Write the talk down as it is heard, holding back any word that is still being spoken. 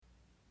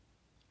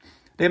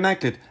Det är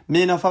märkligt.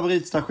 Mina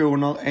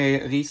favoritstationer är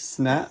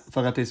Rissne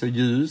för att det är så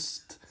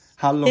ljust.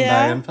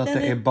 Hallonbergen för att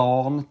det är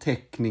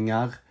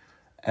barnteckningar.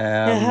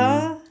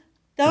 Jaha.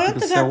 Det har jag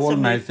inte varit så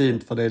Solna är mycket.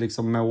 fint för det är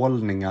liksom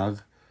målningar.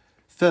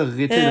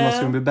 Förr i tiden var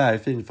Sundbyberg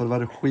fint för det var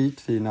det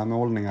skitfina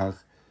målningar.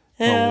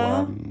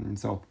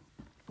 Så.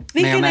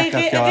 Vilken Men jag märker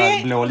att jag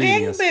är blå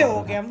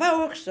regnbågen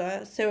var också,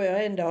 såg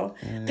jag en dag.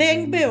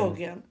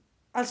 Regnbågen.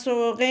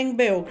 Alltså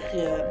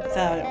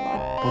regnbågsfärgerna.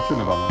 På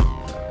tunnelbanan.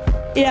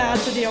 Ja,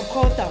 alltså det jag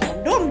pratar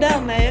om. De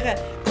där nere.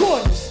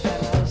 Konsten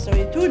alltså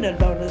i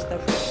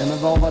tunnelbanestationen. Ja,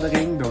 men var var det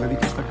regnbåge?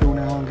 Vilken station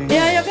är en regnbåge?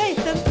 Ja, jag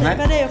vet inte. Nej.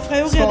 Vad det är jag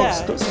frågar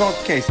där.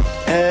 Svagt case.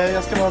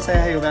 Jag ska bara säga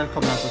hej och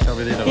välkomna så kör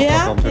vi vidare och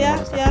prata om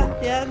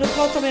tunnelbanestationen. Ja, nu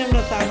pratar vi om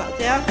något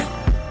annat, ja.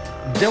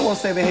 Då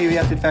säger vi hej och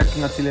hjärtligt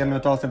välkomna till ännu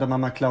ett avsnitt av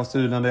Mamma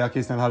Klausulen där jag,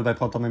 Christian Hallberg,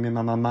 pratar med min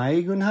mamma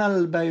Maj-Gun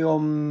Hallberg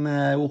om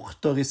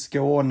orter i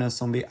Skåne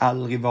som vi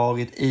aldrig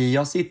varit i.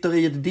 Jag sitter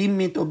i ett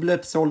dimmigt och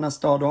blött Solna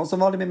stad och har som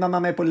vanligt min mamma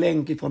med på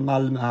länk ifrån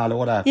Malmö.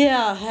 Hallå där.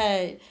 Ja,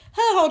 hej.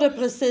 Här har det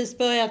precis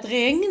börjat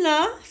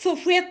regna för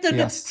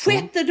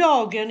sjätte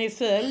dagen i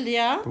följd,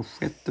 ja. På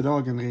sjätte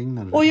dagen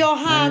regnade det. Och jag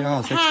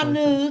hann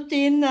ut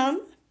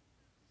innan.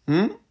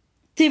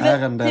 Till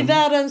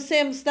världens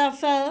sämsta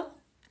affär.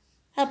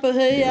 Här på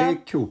Höja. Det är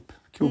Coop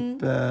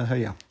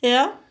Höja.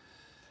 Ja.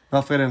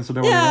 Varför är den så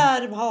dålig? Ja,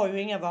 de har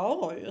ju inga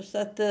varor ju, så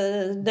att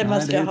det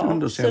man ska ha. Det är ett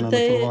underkännande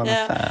för att vara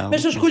en affär. Men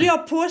så skulle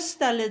jag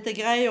posta lite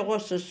grejer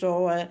också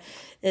så,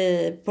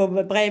 på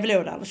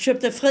brevlådan.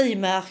 Köpte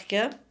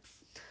frimärke.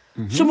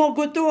 Som har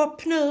gått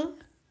upp nu.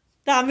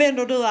 Det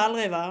använder du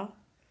aldrig, va?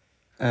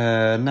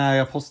 När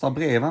jag postar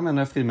brev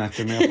använder jag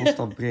frimärken, men jag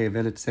postar brev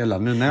väldigt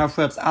sällan. Nu när jag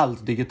sköts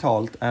allt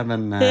digitalt,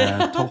 även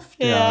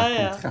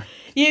torftiga kontrakt.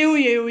 Jo.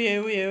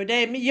 Det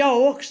är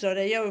jag också.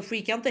 Jag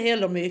skickar inte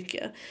heller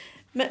mycket.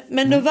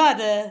 Men nu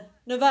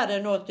var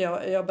det något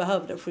jag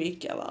behövde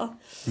skicka, va?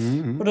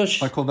 Och då,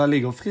 vad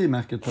ligger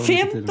frimärket på?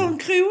 15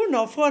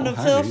 kronor från den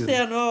 1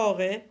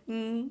 januari.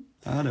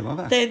 Ja, det var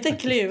värt. Det är inte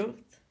klokt.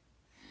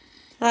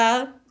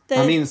 Ja,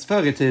 jag minns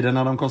förr i tiden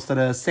när de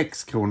kostade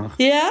 6 kronor.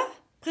 Ja,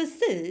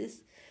 precis.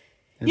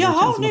 Jag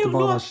har nog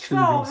något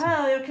kvar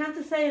här. Jag kan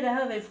inte säga det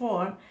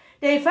härifrån.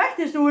 Det är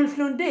faktiskt Ulf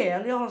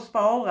Lundell jag har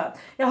sparat.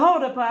 Jag har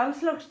det på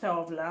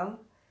anslagstavlan.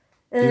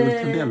 Det är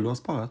Ulf Lundell du har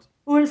sparat?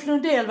 Ulf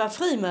Lundell var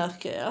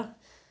frimärke, ja.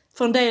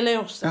 För en del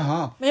år sedan.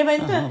 Jaha. Men jag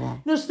vet inte.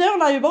 Nu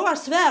står det ju bara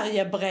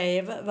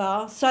Sverigebrev,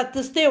 va? Så att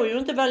det står ju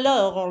inte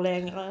valörer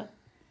längre.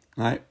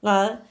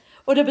 Nej.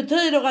 Och det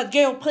betyder att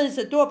går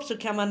priset upp så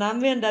kan man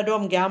använda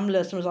de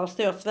gamla som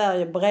står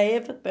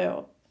Sverigebrev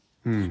på.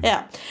 Ja,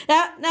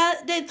 nej,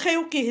 det är en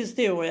tråkig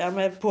historia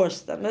med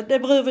posten. Det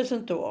bryr vi oss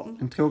inte om.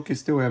 En tråkig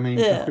historia med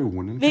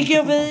inflationen.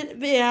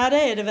 Ja,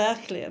 det är det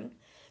verkligen.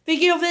 Vi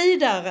går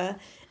vidare.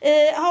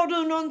 Har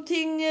du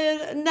någonting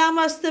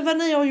närmaste vad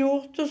ni har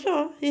gjort och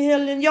så i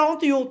helgen? Jag har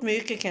inte gjort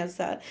mycket, kan jag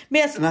säga.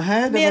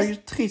 Var ju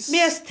trist.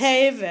 Mest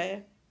tv.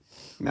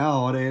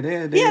 Ja, det är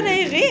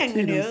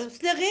regn ju.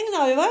 Det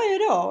regnar ju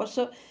varje dag.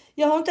 Så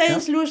jag har inte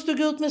ens lust att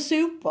gå ut med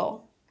sopor.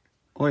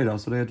 Oj då,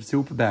 så det är ett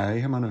sopberg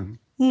hemma nu.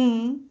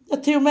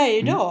 Jag tog med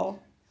idag.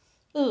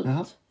 Ut.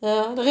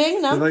 Ja, det regnar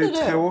inte då. Det var ju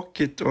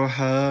tråkigt att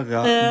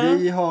höra.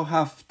 Vi har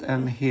haft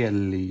en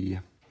helg.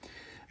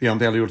 Vi har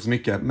inte heller gjort så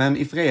mycket. Men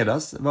i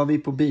fredags var vi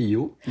på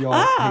bio. Jag,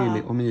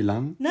 Hailey och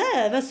Milan.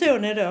 Nej, vad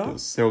såg ni då? Då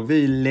såg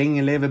vi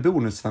Länge leve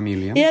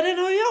bonusfamiljen. Ja, den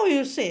har jag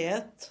ju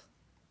sett.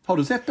 Har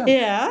du sett den?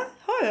 Ja,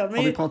 har jag.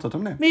 Har vi pratat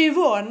om det? Med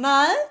Yvonne?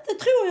 Nej, det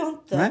tror jag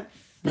inte. Nej.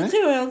 Det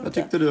tror jag inte. Vad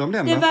tyckte du om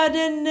den då? Det var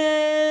den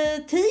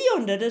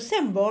 10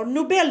 december,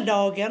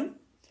 Nobeldagen.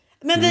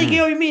 Men vi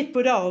går ju mitt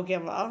på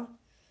dagen, va?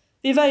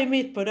 Vi var ju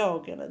mitt på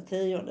dagen den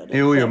 10 december.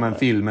 Jo, men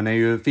filmen är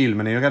ju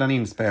redan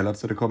inspelad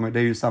så det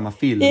är ju samma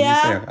film vi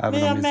ser,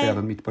 även om vi ser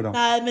den mitt på dagen.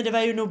 Nej, men det var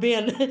ju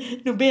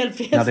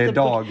Nobelfesten. Ja, det är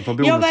dag för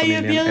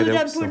bonusfamiljen. Jag var ju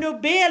bjuden på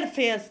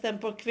Nobelfesten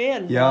på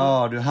kvällen.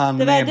 Ja, du hann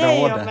med båda.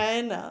 Det var det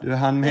jag menar. Du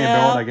hann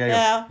med båda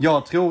grejer. Ja.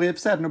 Jag tror i och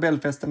för sig att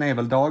Nobelfesten är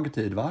väl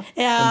dagtid, va?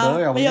 Ja, den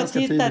börjar väl ganska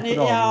tidigt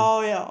på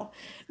dagen. Ja.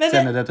 Men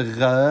sen är det ett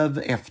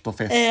röv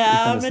efterfest.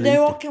 Ja, men det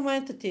orkar man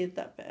inte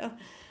titta på.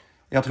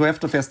 Jag tror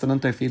efterfesten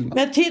inte är filmad.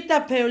 Men titta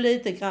på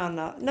lite grann.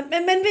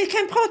 Men vi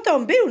kan prata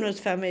om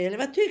bonusfamilj.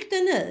 Vad tyckte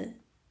ni?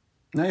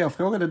 Nej, jag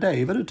frågade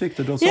dig vad du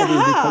tyckte. Då sa du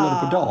vi kollade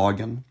på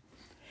dagen.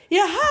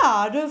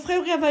 Jaha, du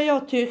frågade vad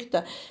jag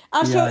tyckte.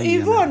 Alltså,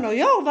 Yvonne och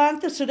jag var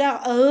inte så där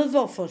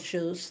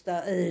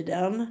överförtjusta i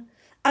den.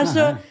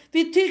 Alltså,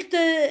 vi tyckte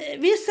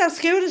vissa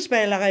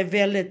skådespelare är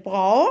väldigt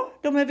bra.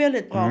 De är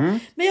väldigt bra.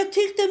 Men jag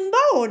tyckte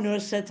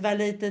manuset var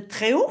lite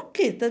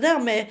tråkigt. Det där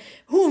med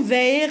hon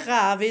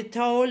Vera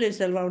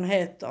Vitalis eller vad hon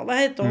heter. Vad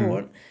heter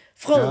hon?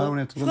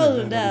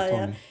 Frun där,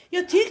 ja.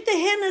 Jag tyckte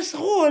hennes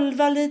roll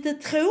var lite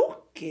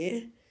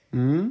tråkig.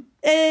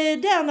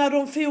 Där när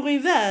de for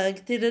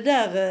iväg till det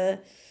där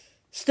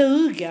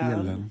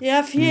stugan.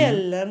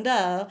 Fjällen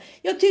där.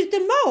 Jag tyckte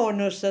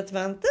manuset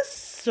var inte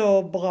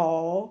så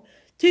bra.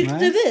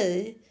 Tyckte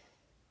vi.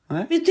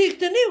 Nej. Vi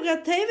tyckte nog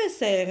att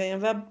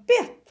tv-serien var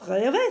bättre.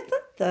 Jag vet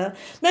inte.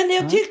 Men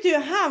jag tyckte ju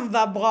han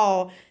var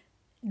bra.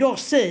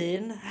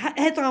 Dorsin.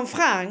 Heter han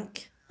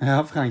Frank?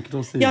 Ja, Frank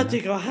Dorsin. Jag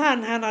tycker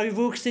han har ju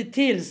vuxit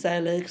till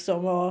sig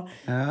liksom. Och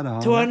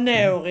ja,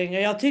 tonåring.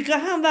 Jag tycker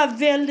han var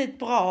väldigt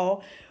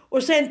bra.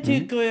 Och sen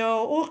tycker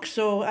jag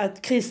också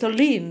att Christer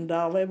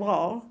Lindar var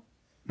bra.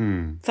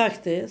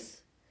 Faktiskt.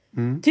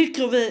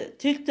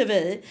 Tyckte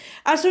vi.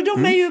 Alltså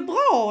de är ju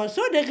bra och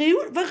så. Det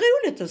var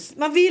roligt att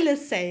man ville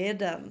se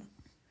den.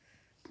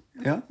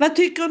 Ja. Vad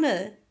tycker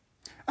ni?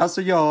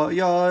 Alltså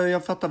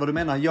jag fattar vad du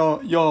menar.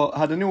 Jag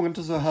hade nog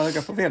inte så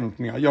höga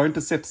förväntningar. Jag har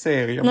inte sett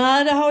serien.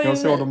 Nej, det har jag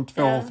såg de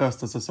 2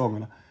 första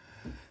säsongerna.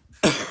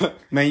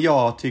 Men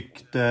jag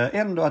tyckte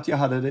ändå att jag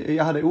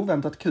hade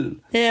oväntat kul.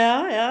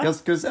 Ja. Jag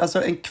skulle,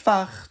 alltså en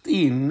kvart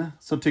in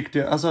så tyckte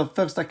jag, alltså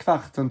första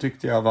kvarten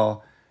tyckte jag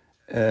var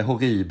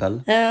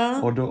horribel.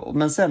 Ja. Och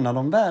men sen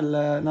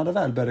när det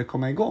väl började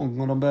komma igång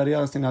och de började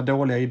göra sina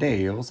dåliga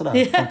idéer och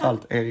sådär,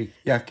 framförallt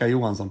Jerka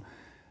Johansson,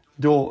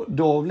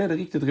 då blev det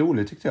riktigt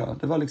roligt tyckte jag.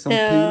 Det var liksom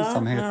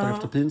pinsamheter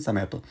efter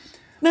pinsamheter.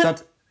 Så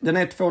att den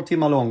är 2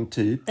 timmar lång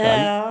typ.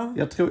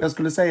 Jag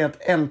skulle säga att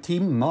 1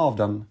 timme av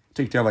den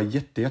tyckte jag var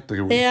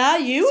jätterolig.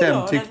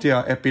 Sen tyckte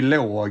jag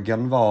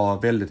epilogen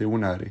var väldigt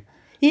onödig.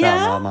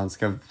 Där man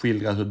ska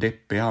skildra hur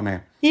deppig han är.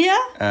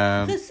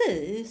 Ja,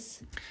 precis.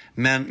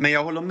 Men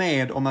jag håller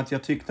med om att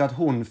jag tyckte att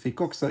hon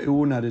fick också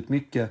onödigt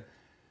mycket,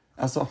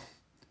 alltså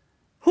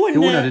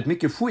onödigt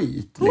mycket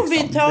skit. Hon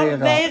vill ta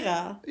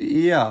Vera.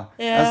 Ja,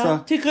 alltså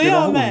tycker det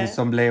var hon med.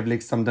 som blev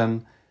liksom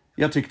den.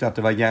 Jag tyckte att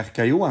det var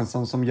Jerka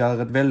Johansson som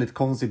gör ett väldigt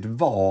konstigt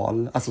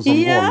val, alltså som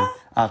roll,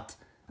 att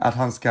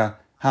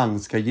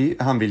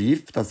han vill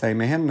gifta sig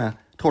med henne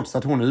trots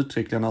att hon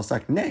uttryckligen har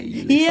sagt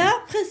nej. Liksom. Ja,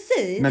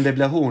 precis. Men det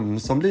blir hon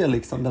som blir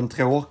liksom den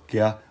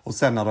tråkiga, och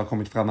sen när det har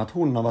kommit fram att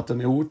hon har varit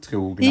den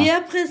otrogna,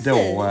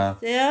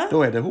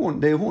 då är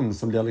det är hon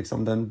som blir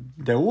liksom den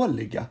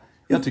dåliga.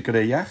 Jag tycker det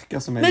är Jerka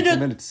som är liksom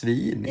väldigt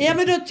svinig. Ja,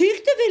 men då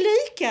tyckte vi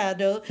lika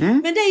då.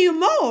 Men det är ju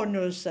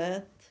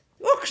manuset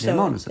också. Det är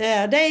manuset.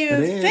 Ja, det är ju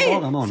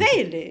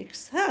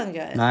Felix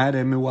Herngren. Nej, det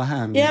är Moa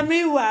Herngren. Ja,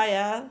 Moa,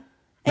 ja.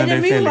 Men det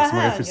är Felix som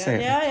har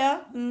regisserat.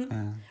 Ja.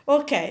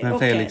 Okej. Men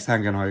Felix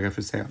Herngren har ju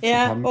regisserat.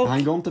 Ja,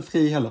 han går inte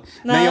fri heller.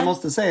 Nej. Men jag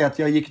måste säga att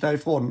jag gick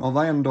därifrån och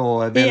var ändå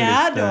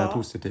väldigt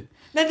positiv.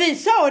 Men vi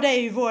sa det,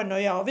 Yvonne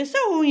och jag. Vi sa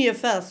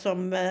ungefär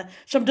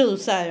som du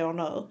säger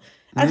nu.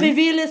 Att vi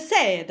ville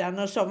se den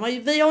och så.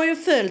 Vi har ju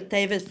följt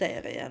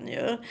tv-serien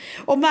ju.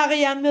 Och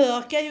Marianne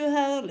Mörk är ju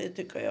härlig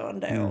tycker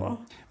jag ändå.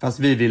 Fast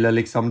vi ville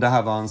liksom, det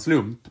här var en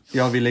slump.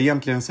 Jag ville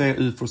egentligen se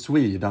UFO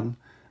Sweden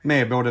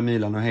med både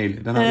Milan och Hailey.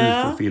 Den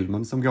här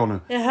UFO-filmen som går nu.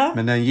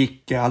 Men den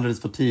gick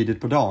alldeles för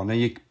tidigt på dagen. Den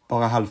gick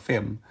bara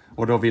 4:30.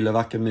 Och då ville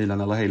varken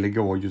Milan eller Hailey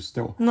gå just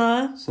då.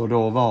 Nej. Så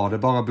då var det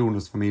bara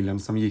Bonusfamiljen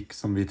som gick,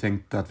 som vi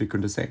tänkte att vi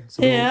kunde se.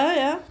 Så då,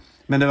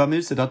 men det var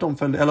mysigt att de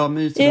följde, eller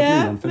mysigt att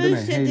Milan följde med.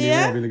 Hailey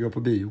och jag ville gå på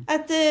bio.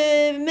 Att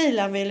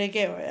Milan ville gå,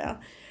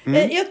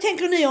 jag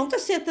tänker, ni har inte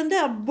sett den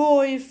där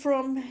Boy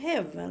from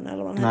Heaven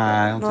eller vad den heter?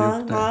 Nej, jag har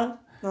inte gjort det.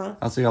 Nej.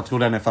 Alltså jag tror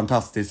den är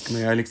fantastisk,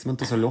 men jag är liksom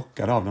inte så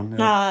lockad av den.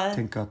 Jag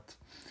tänker att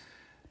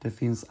det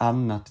finns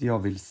annat jag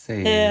vill se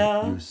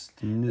just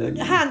nu.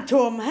 Han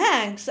Tom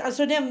Hanks,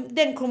 alltså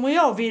den kommer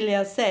jag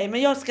vilja se.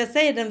 Men jag ska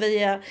se den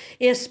via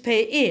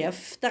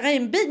SPF. Där är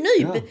en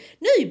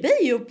ny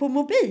bio på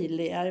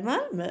Mobilia i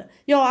Malmö.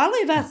 Jag har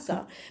aldrig varit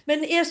där.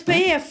 Men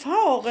SPF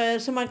har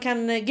så man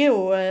kan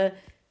gå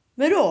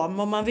med dem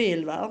om man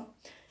vill, va?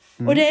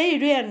 Och det är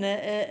ju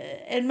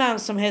en man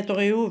som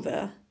heter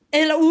Ove.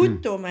 Eller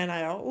Otto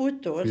menar jag.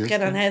 Otto ska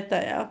den heta,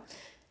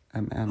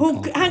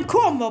 han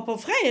kommer på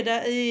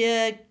fredag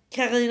i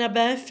Carina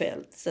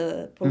Bergfeldts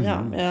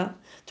program.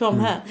 Tom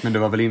här. Men det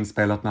var väl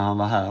inspelat när han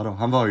var här då?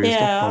 Han var ju i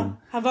Stockholm.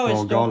 Han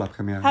var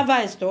galapremiär. Han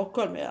var i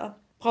Stockholm,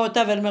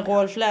 pratade väl med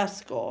Rolf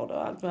Lassgård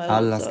och allt möjligt.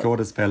 Alla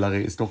skådespelare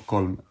i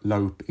Stockholm la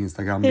upp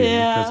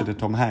Instagram-bilder. Plötsligt är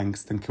Tom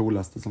Hanks den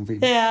coolaste som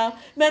finns. Ja,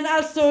 men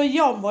alltså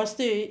jag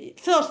måste ju...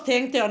 Först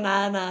tänkte jag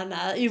nej.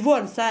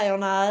 Yvonne säger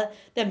nej,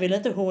 den vill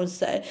inte hon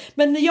säga.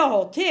 Men jag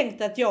har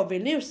tänkt att jag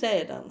vill nog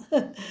se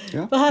den.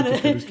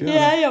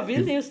 Ja, jag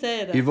vill nog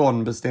se den.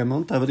 Yvonne bestämmer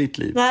inte över ditt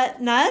liv.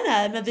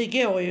 Nej, men vi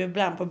går ju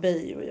ibland på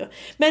bio. Ju.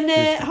 Men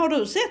har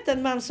du sett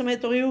en man som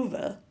heter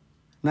Ove?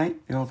 Nej,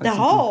 jag har faktiskt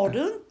inte. Det har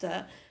du inte.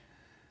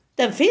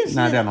 Den finns.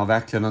 Nej, den har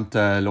verkligen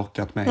inte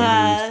lockat mig.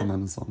 Nej. Som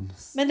en sån.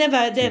 Men den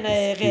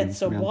är rätt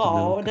så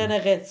bra. Och den är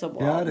rätt så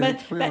bra. Ja, det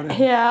tror jag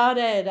det. Ja,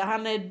 det är det.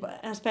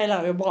 Han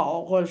spelar ju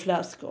bra, Rolf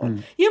Lassgård.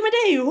 Jo, men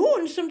det är ju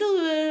hon som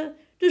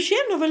du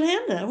känner väl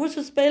henne? Hon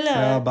som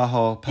spelar... Ja,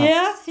 Bahar Pass.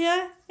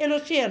 Ja. Eller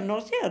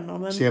känner.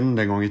 Men...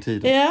 Kände en gång i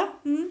tiden. Ja.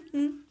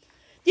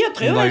 Jag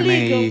tror hon var ju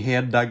med i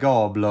Hedda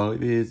Gabler.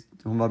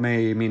 Hon var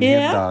med i min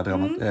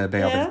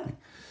Hedda-bearbetning.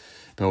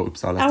 På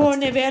Uppsala Stadsdel.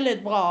 Hon är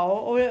väldigt bra.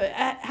 Och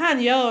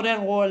han gör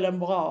den rollen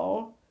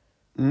bra.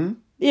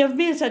 Jag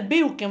minns att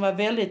boken var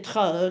väldigt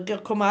trög.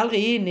 Jag kom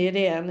aldrig in i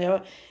den.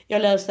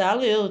 Jag läste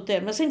aldrig ut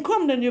den. Men sen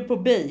kom den ju på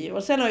bio.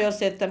 Och sen har jag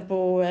sett den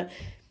på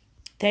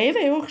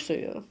tv också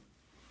ju.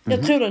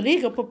 Jag tror den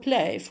ligger på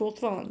Play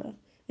fortfarande.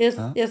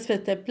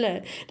 SVT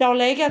Play. Det har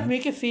legat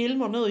mycket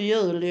filmer nu i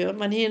juli.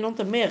 Man hinner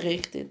inte med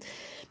riktigt.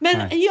 Men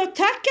jag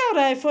tackar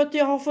dig för att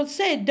jag har fått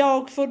se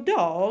Dag för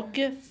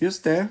dag.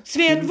 Just det.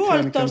 Sven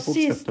Wollters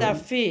sista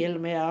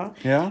film, ja.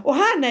 Och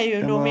han är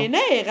ju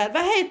nominerad.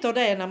 Vad heter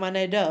det när man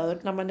är död,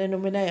 när man är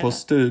nominerad?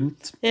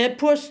 Postumt.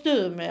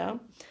 Postum, ja.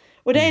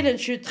 Och det är den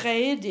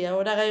 23,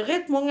 och där är ju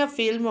rätt många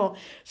filmer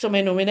som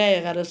är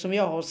nominerade som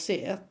jag har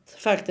sett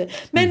faktiskt.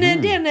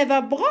 Men den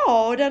var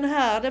bra,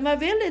 den var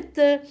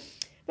väldigt,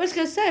 vad ska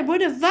jag säga,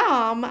 både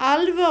varm,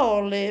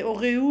 allvarlig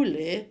och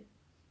rolig.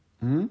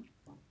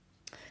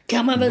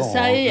 Kan man väl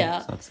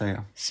säga. Så att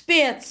säga.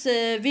 Spets,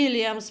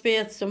 William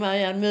Spets och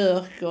Marianne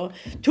Mörk och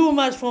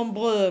Thomas von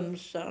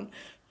Brömsen.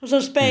 Och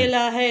så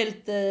spelar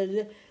helt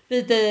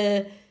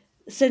lite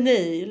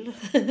senil.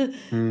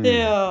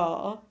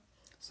 Ja.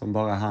 Som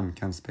bara han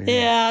kan spela.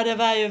 Ja, det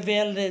var ju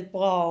väldigt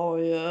bra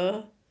ju.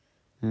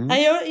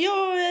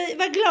 Jag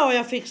var glad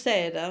jag fick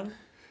se den.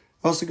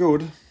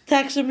 Varsågod.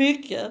 Tack så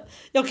mycket.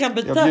 Jag kan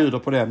betala. Jag bjuder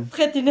på den.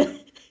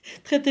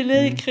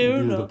 39 kronor.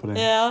 Jag bjuder på den.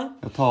 Ja.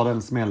 Jag tar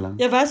den smällen.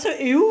 Jag var så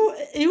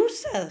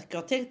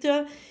osäker. Tänkte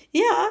jag,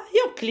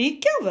 jag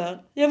klickar väl.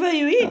 Jag var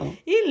ju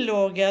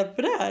inloggad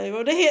på det.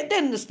 Och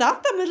den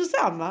startade med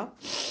detsamma.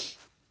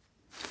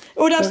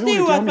 Och där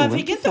stod att man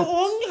fick inte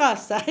ångra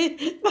sig.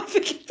 Man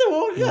fick inte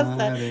ångra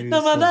sig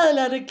när man väl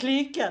hade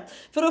klickat.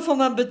 För då får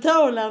man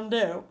betala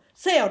ändå.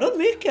 Ser du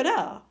mycket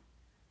där?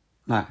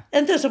 Nej.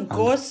 Inte som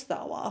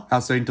kostar, va?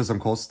 Alltså inte som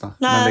kostar.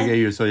 Nej. Men det är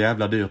ju så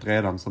jävla dyrt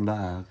redan som det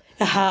är.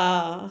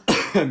 Jaha.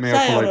 Men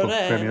jag kollar ju på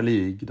det? Premier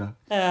League där.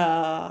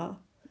 Ja.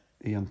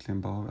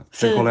 Egentligen bara.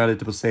 Sen kollar jag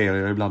lite på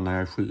serier ibland när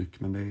jag är sjuk.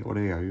 Men det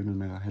är jag ju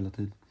numera hela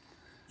tiden.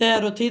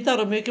 Ja, då tittar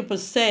du mycket på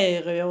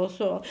serier och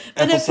så.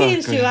 Men det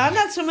finns ju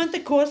annat som inte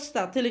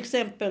kostar. Till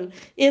exempel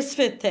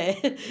SVT.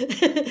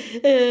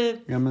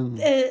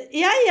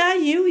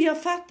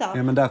 Jag fattar.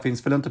 Ja, men där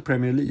finns väl inte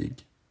Premier League?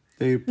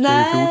 Det är ju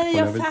nej,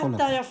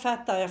 fotboll jag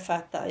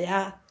fattar.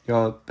 Ja.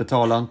 Jag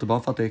betalar inte bara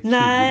för att det är kul.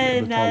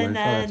 Jag betalar ju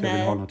för att jag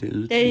vill ha något i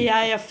utbildning.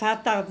 Ja, jag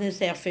fattar att ni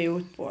ser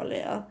fotboll,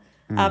 ja.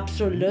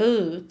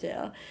 Absolut,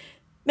 ja.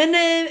 Men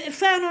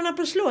Stjärnorna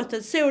på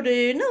slottet såg du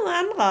ju nu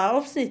andra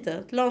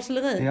avsnittet, Lars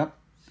Lerin. Ja,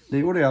 det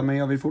gjorde jag, men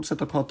jag vill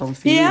fortsätta prata om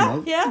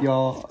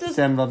filmer.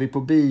 Sen var vi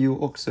på bio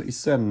också i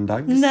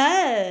söndags.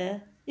 Nej,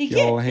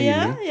 jag och Hailey.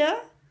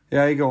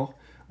 Ja, igår.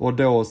 Och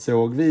då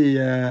såg vi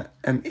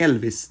en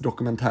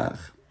Elvis-dokumentär.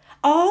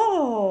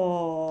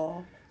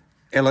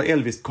 Eller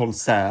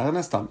Elvis-konsert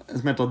nästan.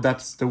 Som heter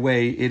That's the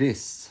way it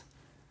is.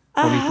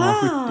 På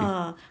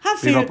 1970.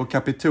 Vi var på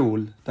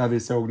Kapitol där vi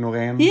såg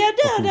Norén. Ja,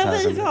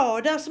 där vi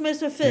var. Där som är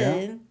så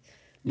fin.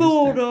 Ja,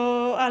 bord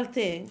och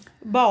allting.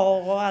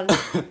 Bar och allt.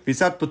 Vi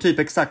satt på typ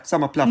exakt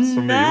samma plats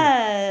som vi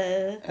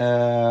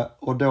gjorde.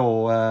 Och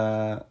då...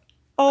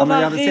 jag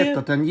hade sett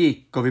att den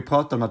gick och vi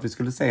pratade om att vi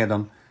skulle se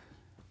den.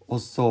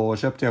 Och så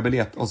köpte jag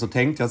biljett och så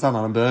tänkte jag sen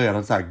när den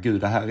började så här,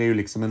 gud det här är ju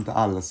liksom inte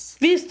alls...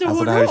 Visste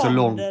hon det här är så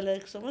långt. Det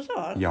liksom och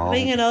så? Ja,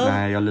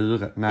 jag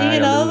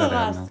lurade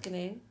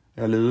överraskning.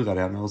 Jag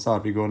lurade henne och sa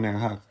att vi går ner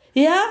här.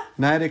 Ja.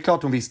 Nej, det är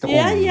klart hon visste om det.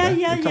 Det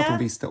är klart hon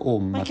visste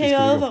om att vi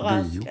skulle gå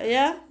på bio.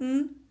 Ja.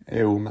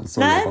 Jo, men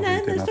så jobbar vi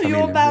inte i den här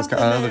familjen. Jag ska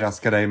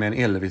överraska dig med en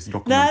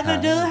Elvis-dokumentär. Nej,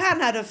 men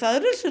han hade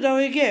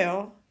födelsedag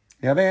igår.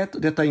 Jag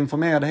vet, detta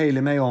informerade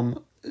Hailey mig om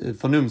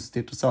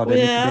förnumstigt och sa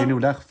det är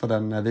nog därför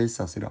den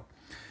visas idag.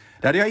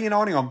 Det hade jag ingen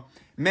aning om.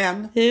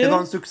 Men det var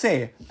en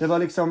succé. Det var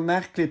liksom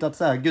märkligt att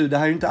säga, gud det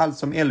här är ju inte alls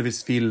som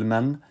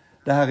Elvis-filmen.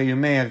 Det här är ju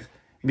mer,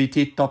 vi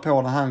tittar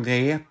på när han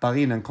repar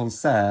in en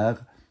konsert.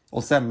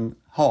 Och sen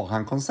har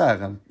han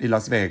konserten i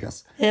Las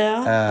Vegas.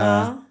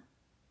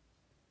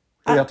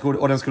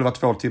 Och den skulle vara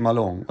 2 timmar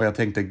lång. Och jag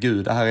tänkte,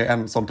 gud det här är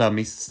en sånt där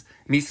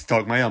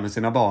misstag man gör med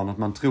sina barn. Att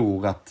man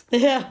tror att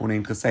hon är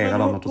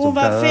intresserad av något. Och så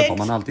dövar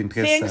man allt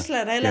intresse.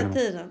 Fängslad hela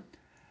tiden.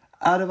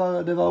 Ja,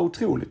 det var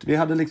otroligt. Vi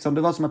hade liksom,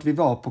 det var som att vi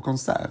var på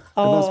konsert.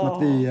 Det var som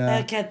att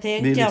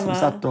vi liksom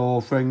satt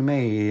och sjöng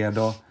med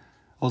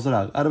och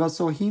sådär. Ja, det var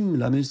så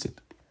himla mysigt.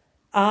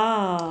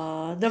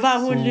 Då var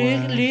hon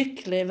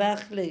lycklig,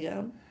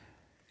 verkligen.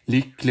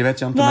 Lycklig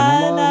vet jag inte,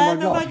 men hon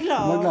var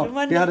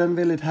glad. Vi hade en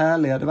väldigt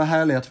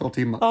härliga 2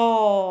 timmar.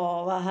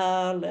 Vad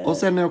härligt. Och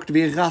sen åkte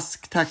vi i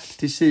rask takt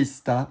till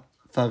Kista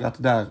för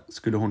att där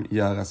skulle hon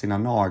göra sina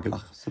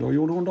naglar. Så då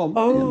gjorde hon dem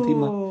i 1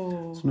 timme.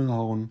 Så nu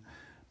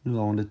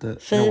har hon lite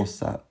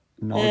rosa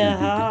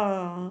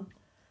nagelbygge.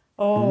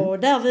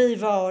 Där vi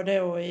var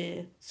då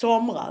i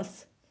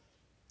somras.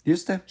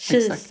 Just det,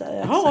 Kista.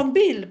 Jag har en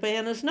bild på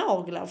hennes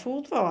naglar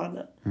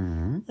fortfarande.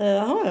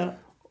 Har jag.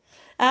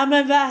 Ja,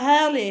 men vad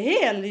härlig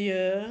helg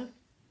ju.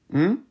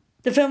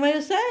 Det får man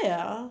ju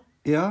säga.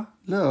 Ja,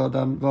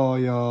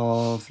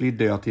 lördagen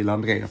flydde jag till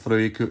André. För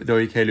då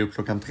gick Hailey upp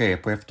 3:00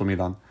 på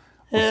eftermiddagen.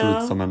 Och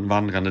såg ut som en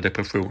vandrande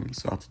depression.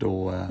 Så att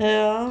då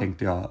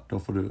tänkte jag,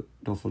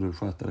 då får du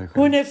sköta dig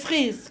själv. Hon är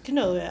frisk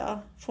nu,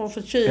 från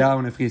förkylning. Ja,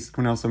 hon är frisk.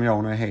 Hon är som jag,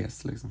 hon är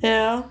hes liksom.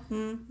 Ja.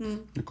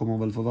 Det kommer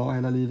hon väl få vara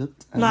hela livet?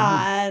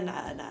 Nej,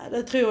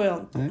 det tror jag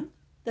inte. Nej.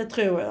 Det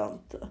tror jag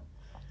inte.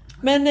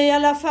 Men i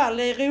alla fall,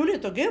 det är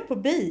roligt att gå på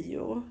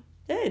bio.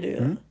 Det är det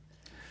ju.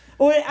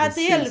 Och att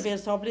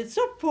Elvis har blivit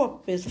så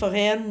poppis för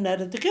henne,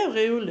 det tycker jag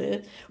är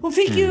roligt. Hon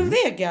fick ju en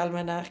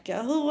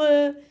väggalmanacka.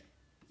 Hur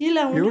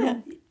gillar hon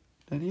den?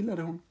 Den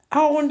gillade hon.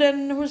 Har hon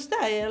den hos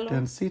dig eller?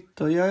 Den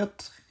sitter, jag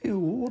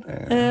tror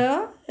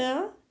det.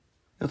 Ja.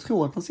 Jag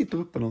tror att den sitter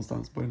uppe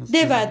någonstans på hennes.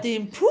 Det var ett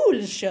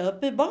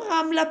impulsköp, vi bara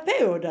ramla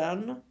på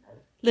den.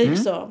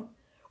 Liksom.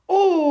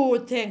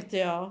 Tänkte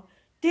jag.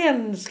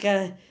 Den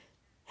ska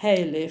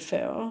Hailey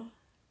få.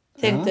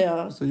 Tänkte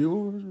jag. Så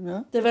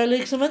Det var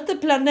liksom inte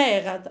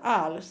planerat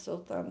alls.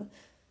 Utan,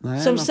 nej,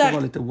 som man sagt, får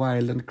vara lite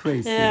wild and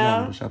crazy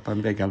ibland och köpa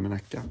en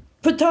väggalmanacka.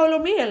 På tal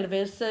om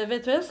Elvis, vet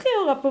du vad jag ska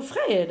göra på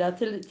fredag?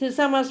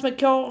 Tillsammans med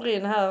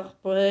Karin här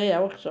på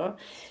Höja också.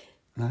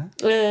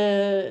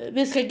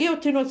 Vi ska gå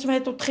till något som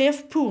heter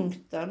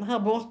Träffpunkten här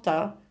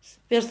borta.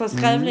 Västra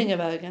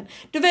Skrävlingevägen.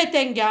 Du vet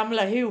den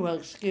gamla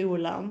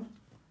Hohögskolan.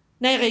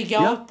 Nere i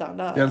gatan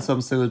där. Den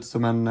som ser ut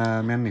som en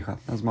människa.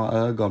 Den som har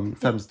ögon,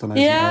 fönsterna i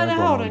sina ögon.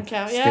 Det har den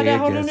kanske. Ja, det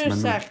har du nu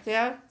sagt.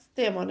 Ja,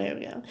 stämmer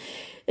nog. Ja.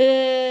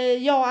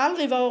 Jag har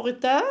aldrig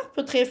varit där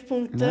på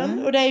Träffpunkten.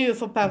 Nej. Och det är ju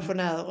för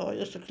pensionärer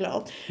ju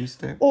såklart. Just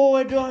det.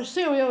 Och då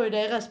såg jag i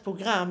deras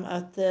program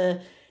att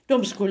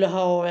de skulle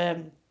ha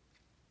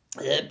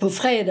på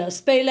fredag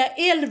spela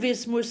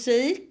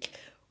Elvis-musik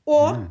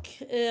och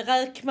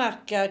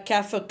räkmacka,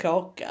 kaffe och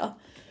kaka.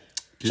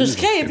 Så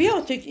skrev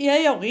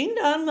jag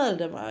ringde och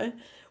anmälde mig.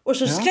 Och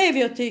så skrev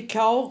jag till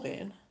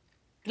Karin.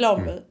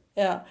 Glad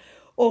ja.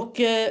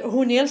 Och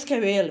hon älskar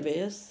ju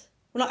Elvis.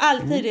 Hon har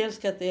alltid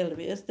älskat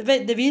Elvis.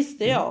 Det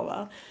visste jag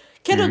va.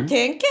 Kan du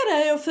tänka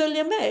dig att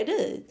följa med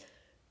dit?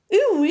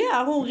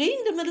 Hon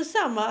ringde med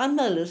detsamma och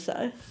anmälde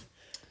sig.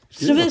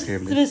 Så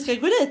vi ska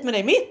gå dit, men det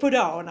är mitt på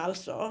dagen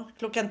alltså.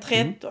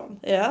 13:00.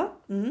 Ja.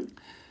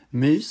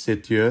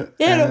 Mysigt ju.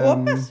 Ja, det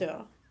hoppas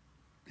jag.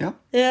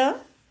 Ja.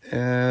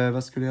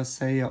 Vad skulle jag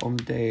säga om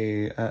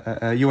det?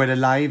 Är det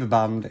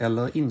liveband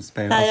eller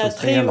inspelat? Nej, jag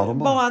tror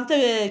bara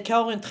inte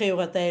Karin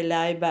tror att det är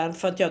liveband,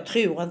 för att jag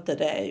tror inte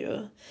det är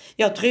ju.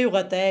 Jag tror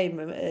att det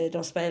är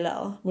de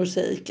spelar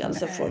musik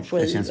alltså. Nej,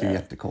 det känns ju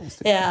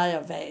jättekonstigt. Ja,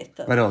 jag vet.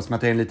 Vadå, som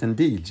att det är en liten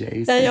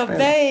DJ? Ja, jag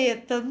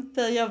vet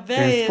inte. Det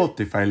är en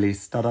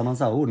Spotify-lista där man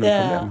säger, nu kom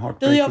den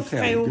Heartbreak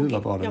Hotel. Gud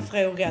vad bra den. Jag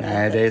frågade.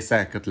 Nej, det är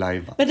säkert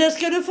liveband. Men det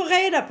ska du få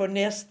reda på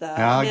nästa.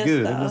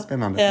 Gud, det blir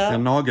spännande. Ja.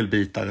 En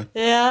nagelbitare.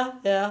 Ja.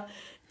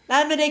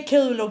 Nej, men det är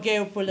kul att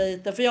gå på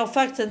lite. För jag har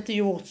faktiskt inte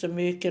gjort så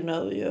mycket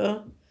nu ju.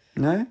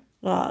 Nej.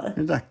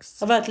 Det är dags.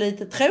 Det har varit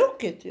lite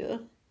tråkigt ju.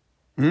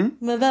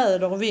 Med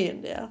väder och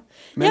vind,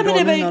 Men då,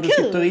 det var ju när du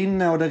sitter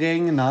inne och det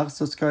regnar,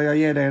 så ska jag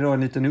ge dig då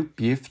en liten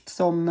uppgift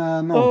som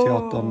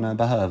Månteatern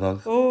behöver.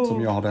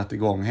 Som jag har dragit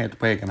igång helt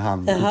på egen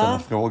hand utan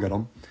att fråga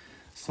dem.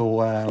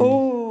 Så...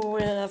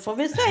 får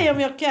vi se om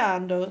jag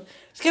kan då.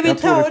 Ska vi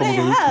ta det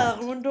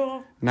här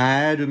under...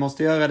 Nej, du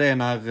måste göra det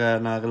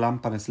när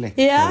lampan är släckt.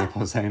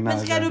 Men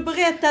ska du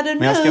berätta det nu,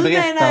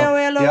 menar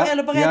jag,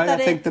 eller berätta det jag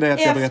tänkte det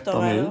att jag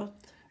berättar nu.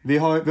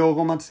 Vår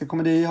romantiska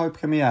komedi har ju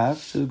premiär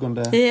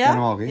 20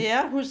 januari.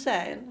 Ja,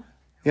 Hussein.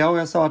 Ja, och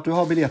jag sa att du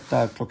har biljett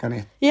där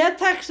 1:00. Ja,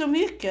 tack så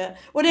mycket.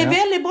 Och det är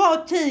väldigt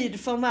bra tid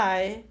för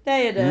mig.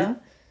 Det är det.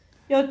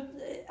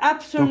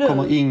 Absolut. Då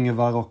kommer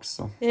Ingvar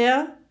också.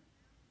 Ja.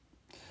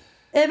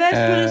 Vad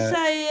skulle du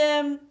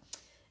säga...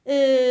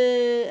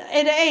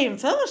 är det en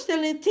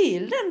föreställning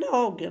till den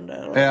dagen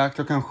då? Ja,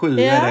 7:00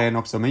 är det en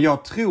också. Men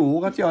jag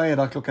tror att jag är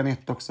där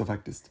 1:00 också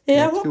faktiskt.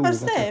 Jag hoppas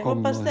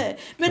det.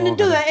 Men är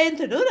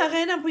inte du där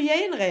redan på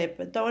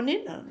genrepet dagen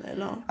innan,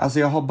 eller? Alltså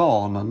jag har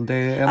barnen. Det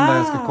är enda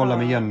jag ska kolla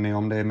med Jenny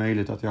om det är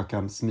möjligt att jag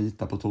kan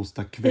smita på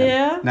torsdag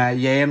kväll.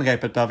 Nej,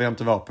 genrepet där vi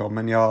inte var på.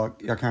 Men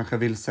jag kanske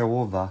vill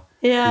sova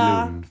i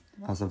Lund.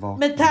 Alltså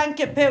med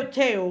tanke på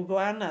tåg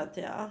och annat,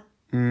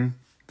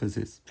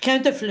 precis. Du kan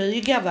inte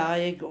flyga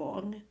varje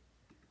gång.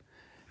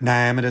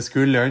 Nej, men det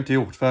skulle jag inte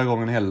gjort förra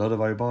gången heller. Det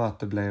var ju bara att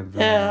det blev...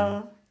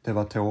 Det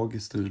var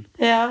tågstul.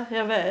 Ja,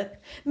 jag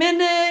vet.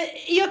 Men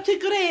jag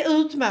tycker det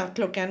är utmärkt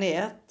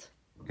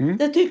 1:00.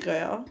 Det tycker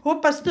jag.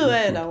 Hoppas du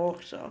är där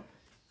också.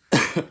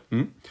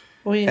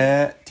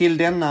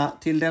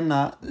 Till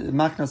denna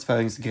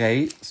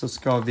marknadsföringsgrej så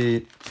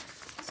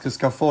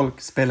ska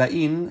folk spela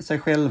in sig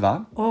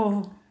själva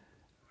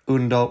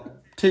under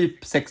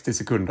typ 60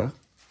 sekunder.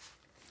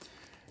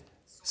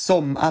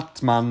 Som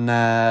att man...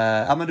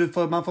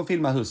 man får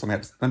filma hur som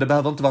helst. Men det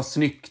behöver inte vara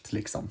snyggt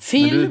liksom.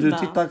 Filma? Men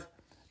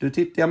du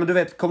tittar... men du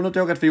vet, kommer du inte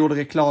ihåg att vi gjorde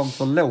reklam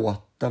för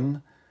låten?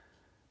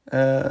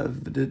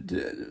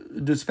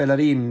 Du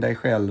spelade in dig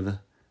själv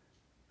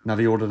när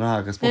vi gjorde den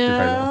här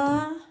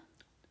Spotify-låten.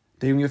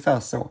 Det är ungefär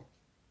så.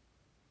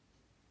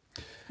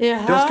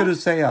 Då ska du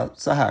säga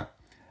så här.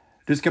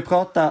 Du ska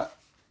prata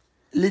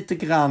lite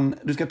grann...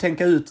 Du ska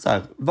tänka ut så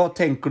här. Vad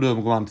tänker du om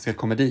romantiska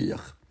komedier?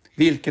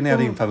 Vilken är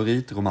din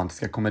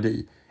favoritromantiska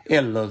komedi?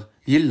 Eller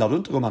gillar du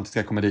inte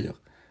romantiska komedier?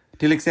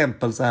 Till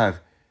exempel så här.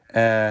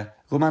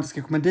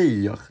 Romantiska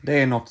komedier,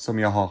 det är något som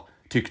jag har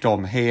tyckt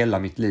om hela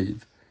mitt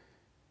liv.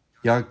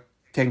 Jag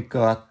tänker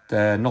att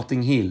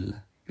Notting Hill,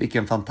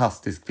 vilken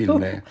fantastisk film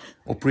det är.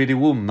 Och Pretty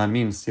Woman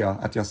minns jag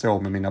att jag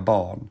såg med mina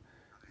barn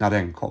när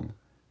den kom.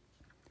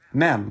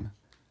 Men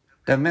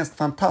Den mest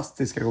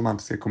fantastiska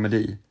romantiska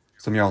komedi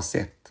som jag har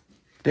sett,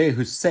 det är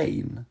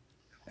Hussein.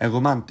 En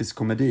romantisk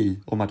komedi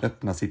om att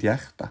öppna sitt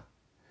hjärta.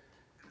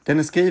 Den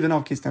är skriven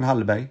av Christian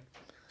Hallberg,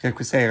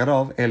 regisserad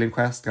av Elin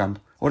Skärstrand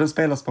och den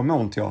spelas på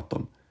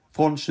Månteatern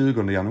från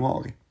 20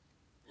 januari.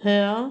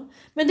 Ja,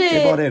 men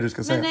Det är bara det du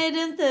ska säga. Men är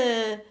det inte...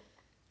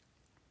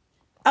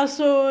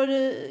 Alltså,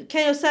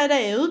 kan jag säga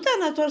det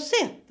utan att ha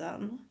sett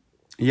den?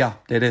 Ja,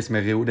 det är det som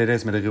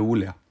är det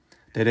roliga.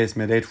 Det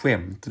är ett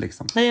skämt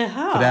liksom.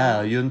 Jaha. För det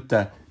är ju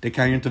inte, det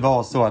kan ju inte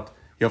vara så att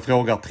jag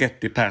frågar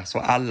 30 pers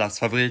och allas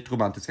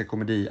favoritromantiska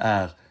komedi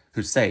är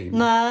Hussein.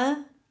 Nej.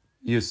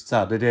 Just så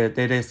här, det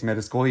är det som är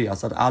det skojiga.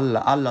 Så att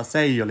alla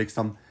säger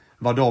liksom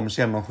vad de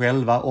känner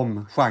själva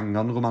om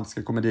genren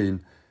romantiska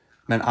komedin.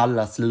 Men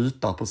alla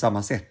slutar på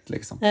samma sätt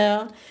liksom.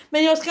 Ja,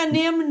 men jag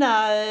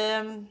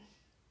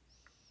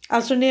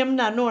ska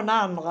nämna någon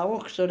andra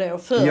också då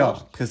först. Ja,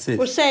 precis.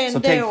 Och sen så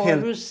då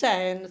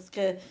Hussein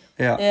ska...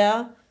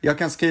 Ja. Jag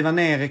kan skriva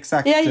ner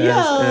exakt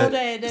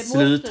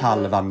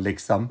sluthalvan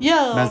liksom.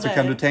 Men så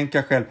kan du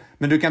tänka själv.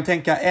 Men du kan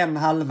tänka en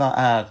halva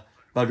är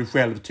vad du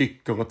själv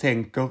tycker och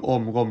tänker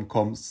om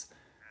romcoms.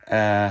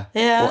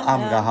 Och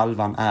andra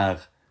halvan är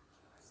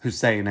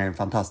Hussein är en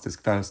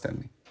fantastisk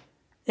föreställning.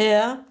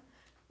 Ja.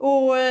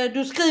 Och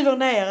du skriver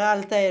ner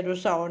allt det du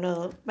sa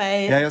nu.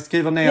 Ja, jag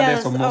skriver ner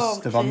det som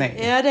måste vara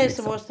med. Ja, det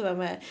som måste vara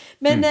med.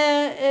 Men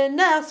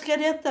när ska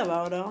detta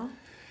vara då?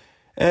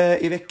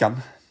 I veckan,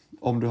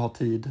 om du har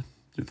tid.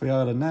 Du får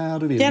göra det när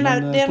du vill.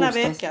 Denna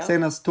vecka.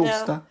 Senast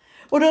torsdag. Ja.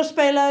 Och då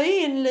spelar jag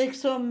in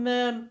liksom...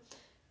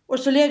 och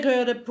så lägger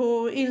jag det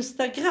på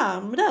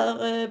Instagram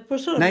där på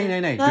söndag.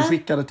 Nej. Du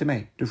skickar det till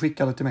mig. Du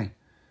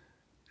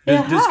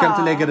ska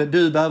inte lägga det.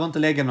 Du behöver inte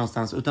lägga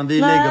någonstans. Utan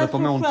vi lägger det på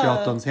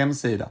Månteaterns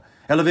hemsida.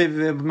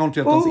 Eller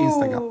Månteaterns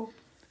Instagram.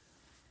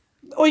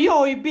 Och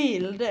jag i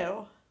bild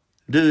då?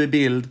 Du i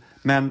bild.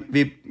 Men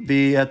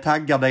vi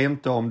taggar dig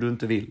inte om du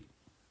inte vill.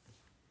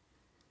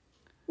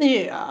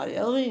 Ja, jag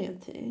gör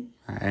ingenting.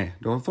 Nej,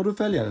 då får du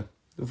följa det.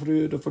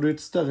 Då får du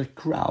ett större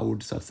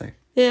crowd så att säga.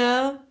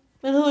 Ja,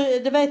 men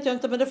det vet jag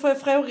inte. Men det får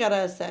jag fråga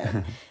dig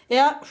sen.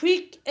 Ja,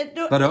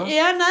 Vadå?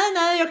 Ja,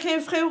 nej, jag kan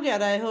ju fråga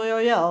dig hur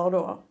jag gör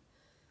då.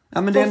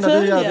 Ja, men det enda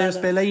du gör är att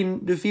spela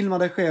in, du filmar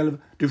dig själv,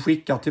 du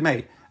skickar till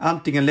mig.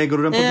 Antingen lägger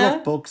du den på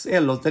Dropbox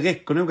eller det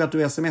räcker nog att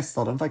du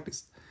smsar den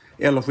faktiskt.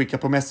 Eller skickar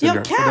på Messenger.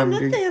 Jag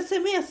kan inte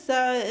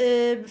smsa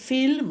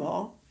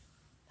filmer.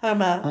 Hör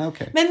med.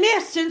 Okay. Men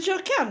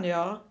Messenger kan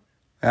jag.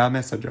 Ja,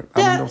 Messenger.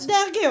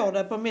 Där går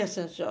det på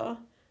Messenger.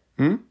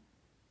 Mm.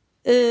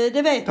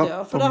 Det vet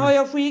jag, för där har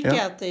jag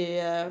skickat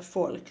till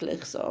folk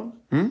liksom.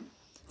 Mm.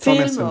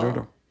 Filmer. Messenger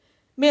då.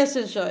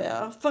 Messenger,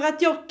 ja. För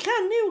att jag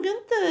kan nog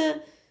inte...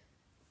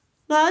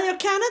 Nej, jag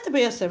kan inte på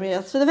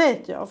sms, för det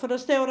vet jag. För då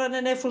står det att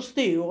den är för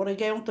stor, det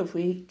går inte att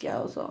skicka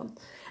och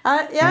sånt.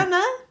 Nej,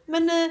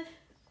 men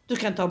du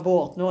kan ta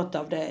bort något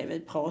av det vi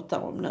pratar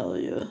om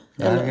nu ju.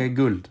 Det här är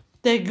guld.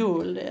 Det är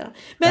guld, ja.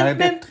 Men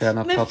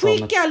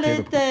skicka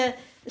lite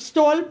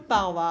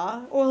stolpar,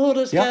 va? Och hur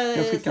det ska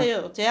se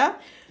ut, ja.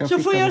 Så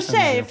får jag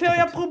se, får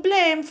jag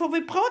problem får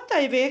vi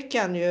prata i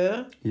veckan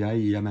ju.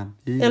 Jajamän.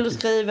 Eller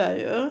skriva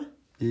ju.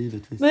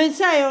 Givetvis. Men vi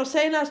säger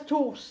senast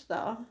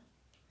torsdag.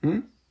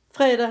 Mm.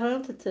 Fredag har jag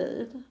inte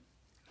tid.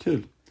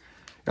 Kul.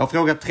 Jag har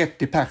frågat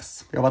 30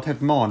 pers. Jag har varit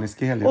helt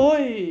manisk i helgen.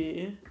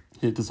 Oj.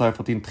 Hittills har jag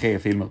fått in 3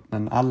 filmer.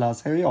 Men alla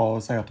säger ja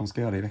och säger att de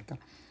ska göra det i veckan.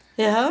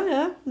 Ja.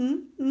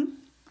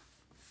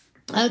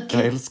 Okay.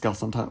 Jag älskar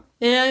sånt här.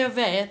 Ja, jag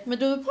vet. Men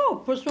du är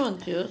bra på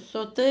sånt ju.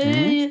 Så det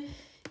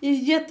är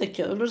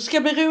jättekul. Och det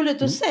ska bli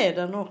roligt att se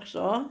den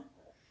också.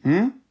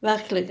 Mm.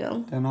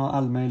 Verkligen. Den har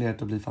all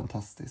möjlighet att bli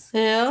fantastisk.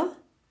 Ja.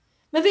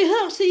 Men vi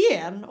hörs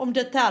igen om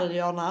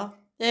detaljerna.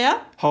 Ja.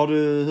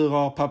 Hur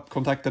har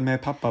kontakten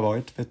med pappa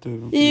varit? Vet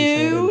du?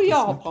 Jo, jag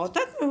har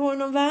pratat med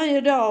honom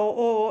varje dag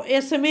och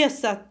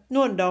smsat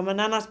någon dag, men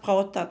annars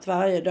pratat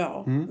varje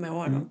dag med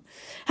honom.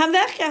 Han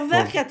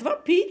verkar vara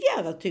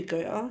piggare, tycker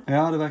jag.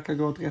 Ja, det verkar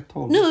gå åt rätt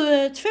håll.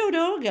 Nu 2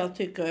 dagar,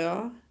 tycker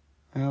jag.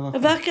 Ja, det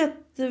verkar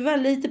vara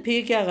lite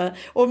piggare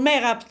och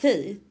mer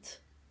aptit.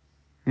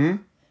 Mm.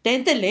 Det är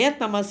inte lätt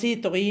när man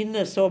sitter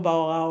inne så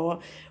bara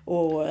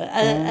och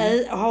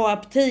ha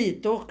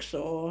aptit också.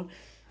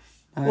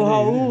 Och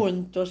ha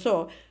ont och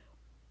så.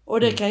 Och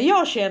det kan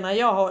jag känna.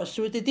 Jag har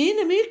suttit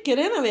inne mycket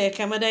denna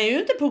vecka. Men det är ju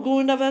inte på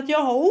grund av att jag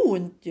har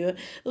ont ju.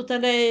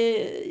 Utan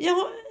jag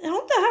har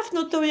inte haft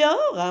något att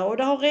göra. Och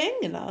det har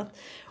regnat.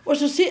 Och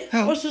så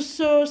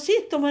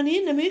sitter man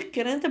inne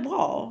mycket. Det är inte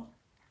bra.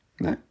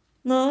 Nej.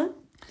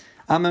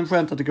 Ja, men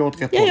skönt att det går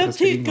åt rätt håll. Jag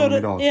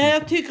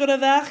tycker det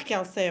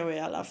verkar så i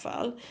alla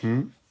fall.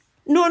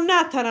 Någon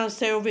natt hade han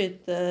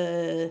sovit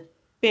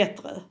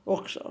bättre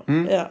också.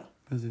 Ja.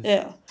 Precis.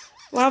 Ja.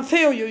 Och han får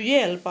ju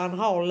hjälp, han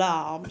har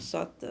larm så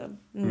att...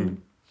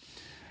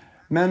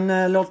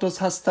 Men låt oss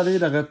hasta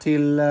vidare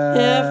till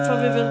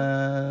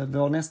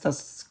vår nästa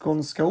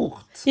skånska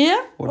ort. Ja,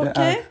 och det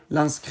är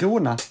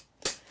Landskrona.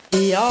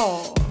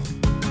 Ja.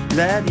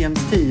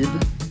 Glädjens tid.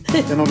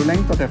 Den har du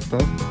längtat efter?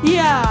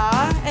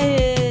 Ja,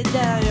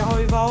 där jag har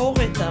ju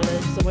varit där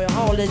liksom och jag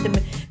har lite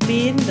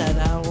minne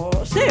där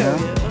och så ju.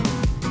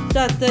 Så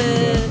att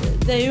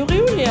det är ju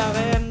roligare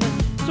än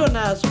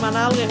sådana som man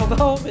aldrig har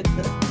varit.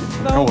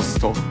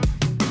 Åstorp.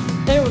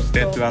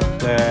 Vet du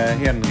att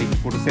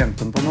Henrik,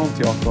 producenten på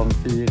Norrteatern,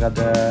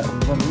 firade, om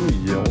det var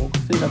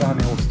nyår, firade han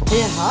i Åstorp.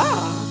 Jaha.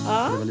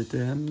 Ja. Det var lite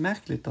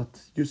märkligt att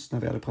just när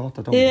vi hade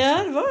pratat om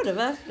det var det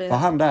verkligen. Var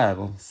han där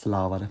och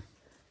slavade.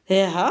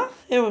 Jaha,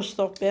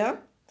 Åstorp, ja.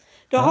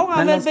 Då har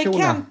han väl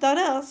bekanta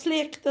där,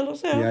 släkt eller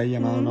så.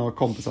 Jajamän, och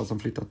kompisar som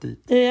flyttat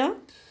dit. Ja.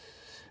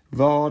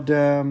 Vad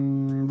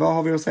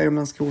har vi att säga om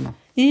Landskrona?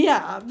 Ja,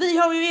 vi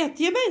har ju ett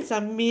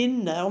gemensamt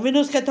minne. Om vi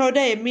nu ska ta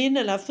det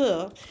minnena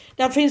för.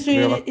 Där finns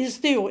ju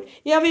historia.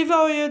 Ja, vi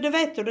var ju, det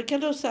vet du, det kan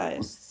du säga.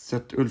 Och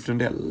sett Ulf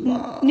Lundell.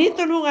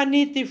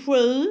 1997.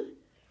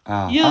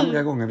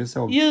 Andra gången vi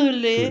såg.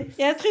 Juli. Ulf.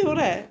 Jag tror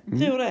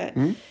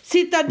det.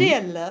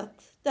 Citadellet.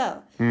 Där.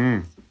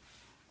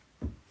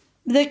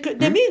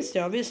 Det minns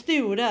jag. Vi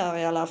stod där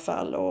i alla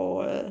fall.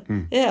 Och,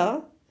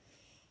 ja.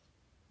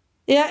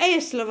 Ja,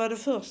 Eslöv var det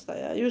första,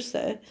 ja, just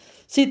det.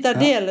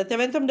 Citadellet, jag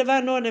vet inte om det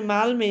var någon i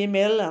Malmö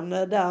emellan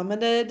där, men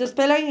det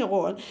spelar ingen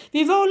roll.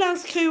 Vi var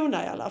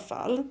Landskrona i alla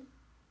fall.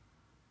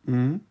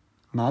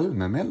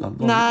 Malmö emellan?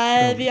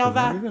 Nej, vi har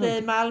varit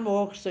i Malmö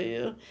också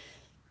ju.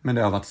 Men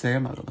det har varit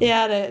senare?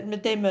 Ja,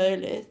 det är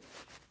möjligt.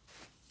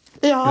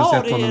 Jag har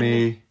sett honom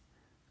i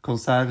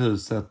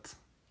Konserthuset,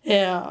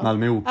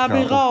 Malmö Opera,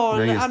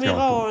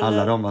 Nöjesteatern.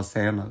 Alla de var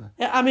senare.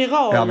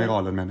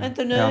 Amiralen menar jag.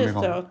 Inte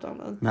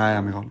Nöjesteatern. Nej,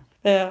 Amiralen.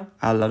 Ja.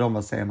 Alla de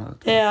var senare.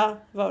 Ja,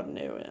 var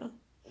det nog, ja.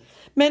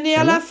 Men i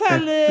alla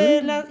fall,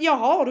 jag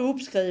har det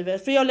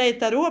uppskrivet. För jag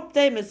letade upp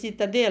det med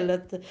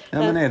citadellet. Ja,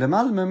 men är det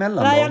Malmö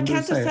emellan? Nej, jag kan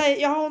inte säga.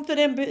 Jag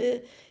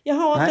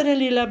har inte den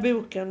lilla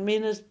boken.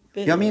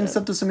 Jag minns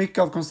inte så mycket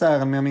av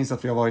konserten, men jag minns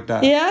att vi har varit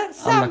där. Ja,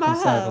 samma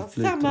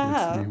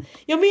här.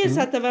 Jag minns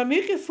att det var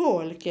mycket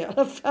folk i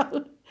alla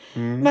fall.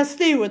 Man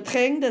stod och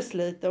trängdes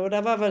lite. Och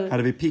det var väl...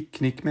 Hade vi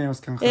picknick med oss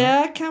kanske?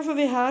 Ja, kanske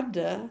vi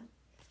hade.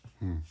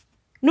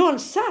 Någon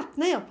satt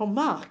ner på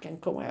marken,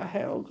 kommer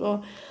jag ihåg.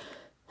 Och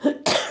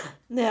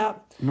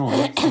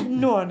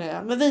någon,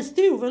 ja. Men vi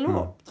stod väl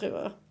upp, tror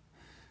jag.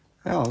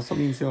 Ja, så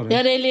minns jag det.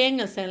 Ja, det är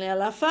länge sedan i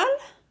alla fall.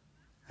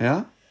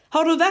 Ja.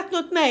 Har du varit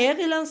något mer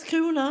i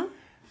Landskrona?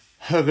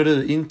 Hörru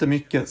du, inte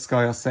mycket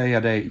ska jag säga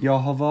dig. Jag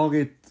har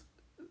varit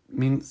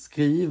min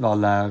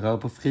skrivarlärare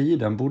på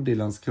Friden, bodde i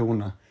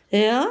Landskrona.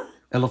 Ja.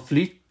 Eller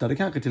flyttade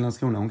kanske till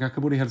Landskrona. Hon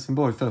kanske bodde i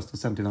Helsingborg först och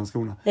sen till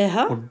Landskrona.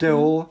 Jaha. Och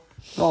då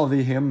var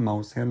vi hemma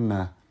hos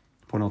henne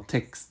på något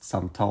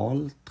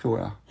textsamtal, tror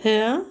jag.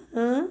 Ja.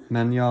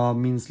 Men jag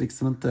minns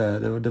liksom inte,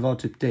 det var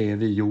typ det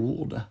vi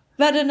gjorde.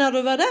 Var det när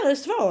du var där i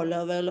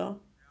Svalöv eller?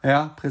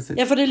 Ja, precis.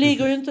 Ja, för det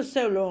ligger ju inte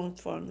så långt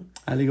från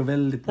det ligger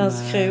väldigt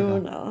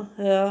Landskrona.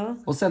 Ja.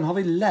 Och sen har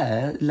vi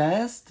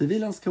läste vi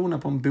Landskrona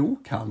på en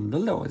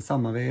bokhandel då i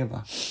samma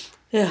veva.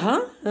 Jaha.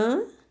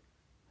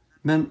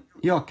 Men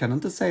jag kan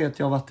inte säga att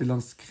jag har varit i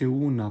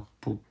Landskrona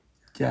på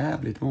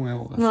jävligt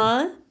många år. Alltså.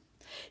 Nej.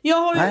 Jag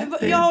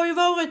har ju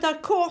varit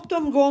där kort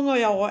de gånger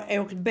jag har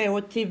åkt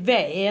båt till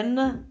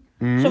Ven.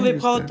 Som vi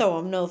pratade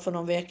om nu för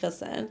någon vecka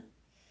sedan.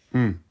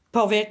 Ett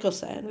par veckor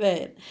sedan.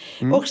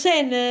 Ven. Och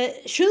sen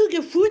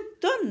 2017,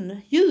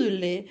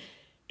 juli,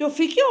 då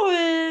fick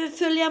jag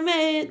följa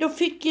med. Då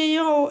fick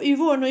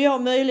Yvonne och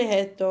jag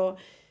möjlighet att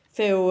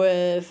få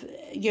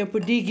gå på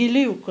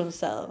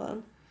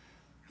Diggiloo-konserten.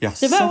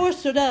 Jaså. Det var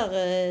också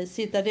där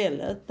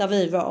Citadellet, där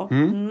vi var.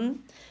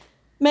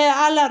 Med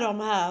alla de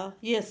här,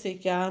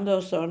 Jessica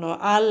Andersson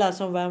och alla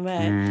som var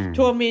med.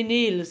 Tommy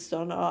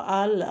Nilsson och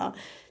alla.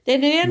 Det är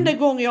den enda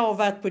gången jag har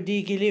varit på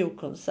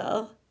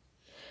Diggiloo-konsert.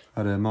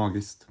 Ja, det är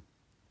magiskt.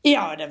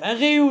 Ja, det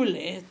var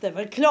roligt. Det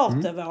var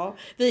klart det var.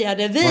 Vi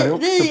hade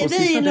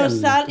vin och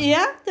sallad.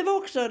 Ja, det var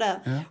också där.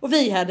 Ja. Och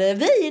vi hade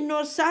vin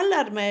och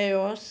sallad med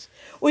oss.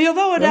 Och jag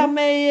var där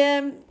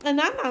med en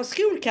annan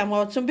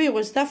skolkamrat som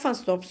bor i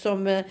Staffanstorp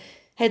som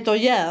heter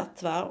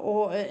Gert, va?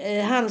 Och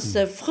hans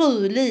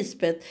fru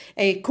Lisbeth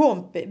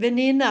är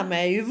väninna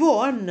med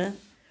Yvonne.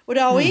 Och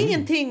det har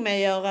ingenting med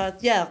att göra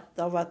att Gert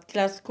har varit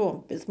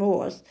klasskompis med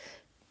oss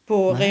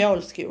på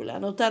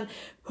realskolan. Utan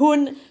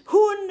hon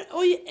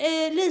och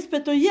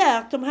Lisbeth och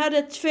Gert,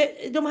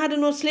 de hade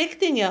några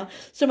släktingar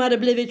som hade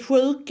blivit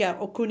sjuka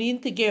och kunde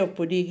inte gå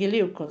på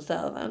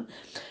Diggiloo-konserten.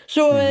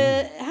 Så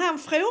han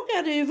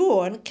frågade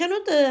Yvonne, kan du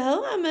inte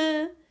höra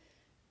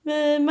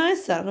med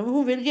Majsan om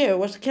hon vill gå?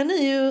 Och så kan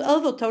ni ju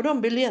överta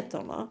de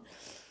biljetterna.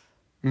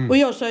 Och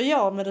jag sa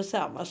ja med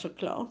detsamma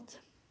såklart.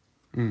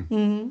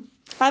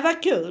 Det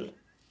var kul.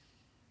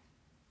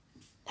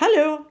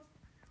 Hallå?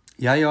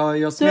 Ja,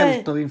 jag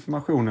smälter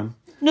informationen.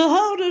 Nu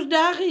hör du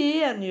där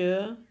igen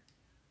ju.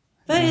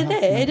 Vad är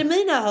det? Är det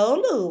mina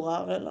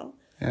hörlurar eller?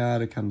 Ja,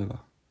 det kan det vara.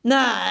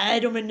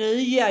 Nej, de är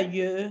nya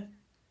ju.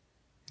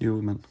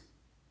 Jo,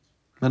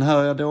 men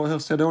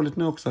hörs jag dåligt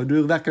nu också?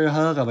 Du verkar ju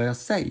höra vad jag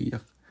säger.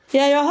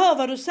 Ja, jag hör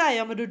vad du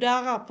säger, men du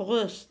darrar på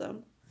rösten.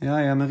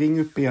 Ja, men ring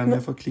upp igen.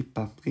 Jag får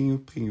klippa. Ring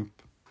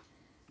upp.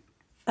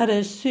 Ja, det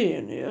är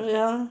synd ju,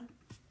 ja.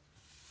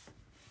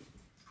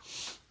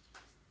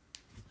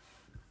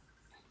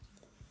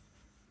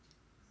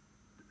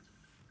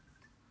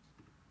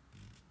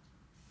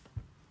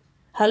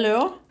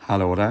 Hallå?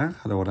 Hallå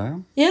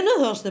där. Ja,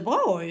 nu hörs det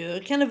bra ju.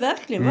 Kan det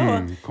verkligen vara?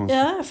 Konstigt.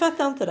 Ja, jag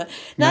fattar inte det.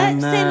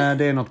 Men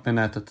det är något med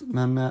nätet.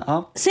 Men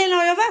ja. Sen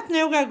har jag varit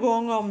några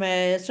gånger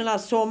med sådana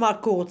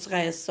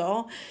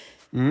sommarkortsresor.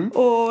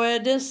 Och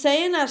den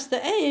senaste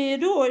är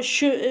då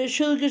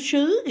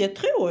 2020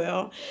 tror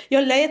jag.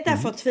 Jag letar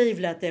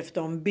förtvivlat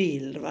efter en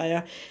bild.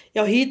 Va?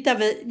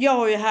 Jag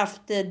har ju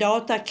haft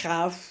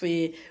datakrasch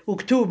i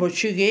oktober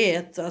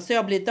 21. Alltså jag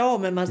har blivit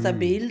av med en massa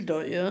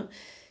bilder ju.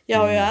 Jag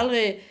har ju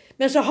aldrig...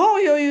 Men så har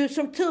jag ju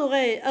som tur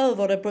är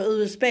över det på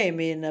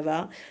USB-minne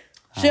va.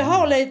 Så jag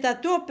har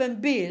letat upp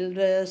en bild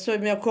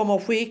som jag kommer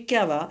att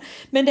skicka va.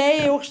 Men det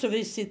är också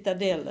vid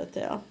Citadellet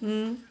ja.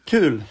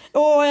 Kul.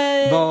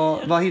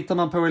 Och, vad hittar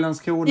man på i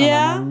Landskrona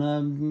när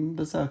man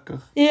besöker?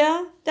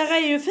 Ja, där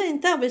är ju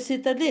fint där vid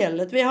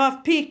Citadellet. Vi har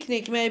haft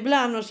picknick med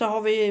ibland och så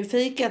har vi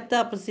fikat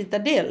där på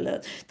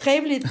Citadellet.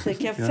 Trevligt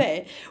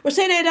café. Och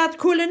sen är det ett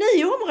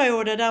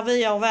koloniområde där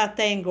vi har varit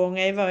en gång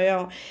Eva och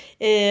jag.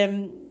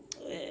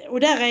 Och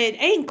där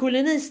är en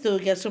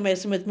kolonistuga som är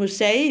som ett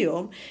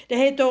museum. Det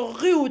heter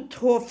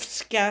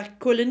Rothofska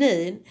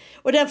kolonin.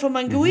 Och den får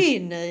man gå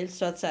in i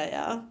så att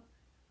säga.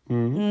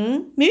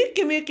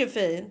 Mycket, mycket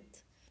fint.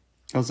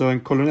 Alltså en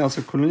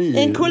koloni?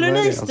 En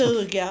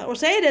kolonistuga. Alltså... Och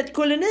så är det ett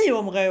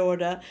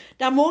koloniområde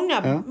där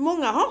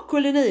många har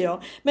kolonier.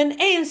 Men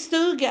en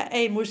stuga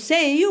är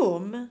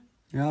museum.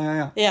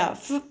 Ja,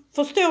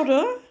 förstår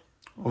du?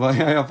 Och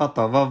jag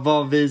fattar.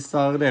 Vad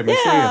visar det museet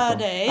ja,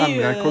 det är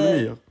andra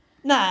kolonier?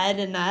 Nej,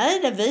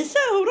 det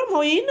visar hur de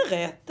har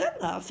inrett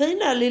den här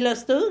fina lilla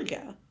stuga.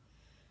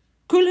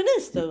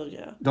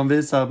 Kolonistuga. De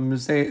visar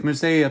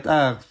museet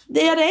är...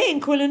 Det är en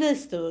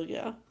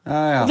kolonistuga.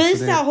 Ja, och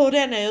visar hur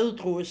den är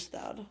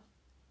utrustad.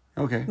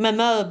 Okay. Med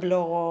möbler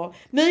och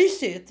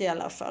mysigt i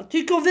alla fall.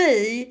 Tycker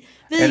vi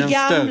är den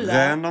gamla.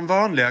 Större än de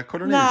vanliga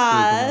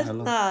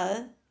kolonistugorna? Nej.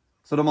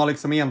 Så de har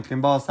liksom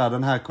egentligen bara så här,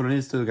 den här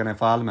kolonistugan är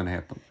för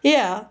allmänheten?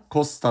 Ja.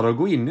 Kostar det att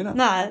gå in i den?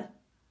 Nej.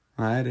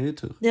 Nej, det är ju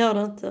tur. Det gör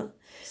det inte.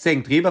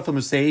 Sänkt ribba för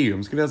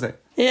museum skulle jag säga.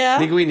 Ja.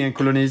 Ni går in i en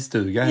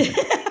kolonistuga.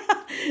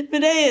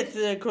 Men det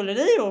är ett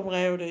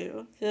koloniområde ju.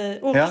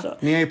 Också. Ja,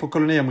 ni är på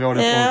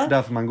koloniområdet och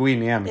därför man går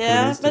in i en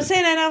kolonistuga. Men sen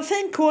är det en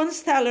fin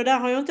konsthall och där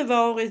har jag inte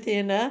varit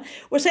inne.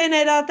 Och sen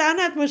är det ett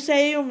annat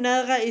museum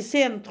nära i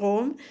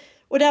centrum.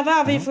 Och där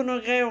var vi för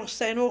några år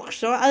sedan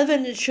också.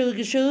 Även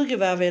 2020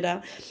 var vi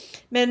där.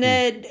 Men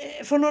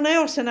för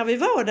några år sedan när vi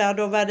var där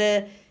då var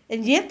det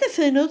en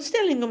jättefin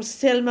utställning om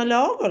Selma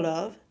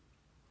Lagerlöf.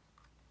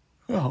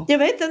 Jaha. Jag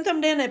vet inte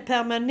om den är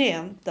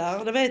permanent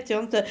där, det vet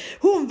jag inte.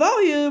 Hon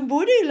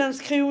bodde i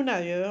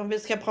Landskrona ju, om vi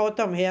ska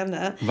prata om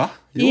henne. Va?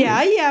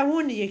 Ja,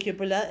 hon gick ju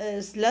på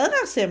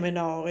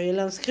lärarseminarium i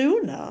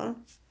Landskrona.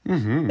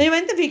 Men jag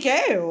vet inte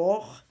vilka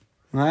år.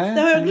 Nej,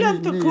 det har jag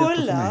glömt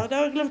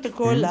att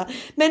kolla.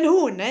 Men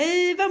hon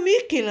var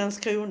mycket i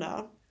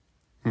Landskrona.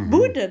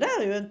 Bodde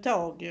där ju en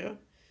tag ju.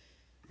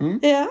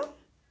 Ja.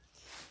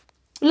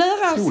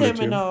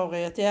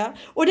 Lärarseminariet, ja.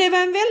 Och det var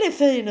en väldigt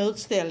fin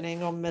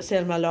utställning om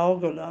Selma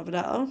Lagerlöf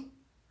där.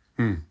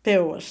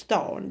 På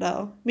stan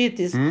där.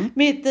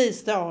 Mitt i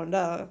stan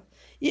där.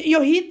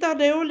 Jag hittar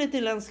dåligt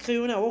i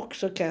Landskrona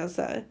också kan jag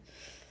säga.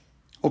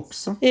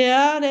 Också?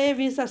 Ja, det är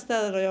vissa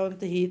städer jag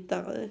inte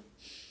hittar i.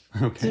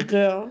 Okej. Tycker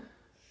jag.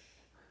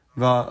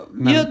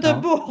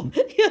 Göteborg.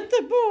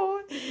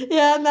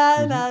 Ja,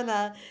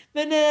 nej.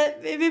 Men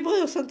vi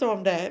bryr oss inte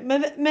om det.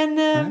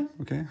 Men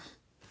okej.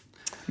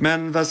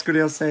 Men vad skulle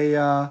jag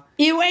säga?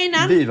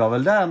 Vi var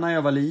väl där när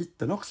jag var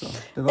liten också.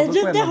 Det var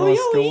väl det har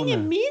jag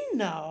ingen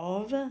minne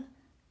av.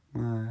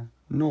 Nej,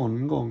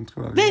 någon gång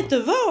tror jag. Vet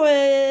du vad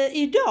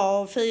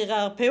idag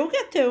firar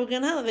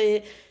Pågatågen här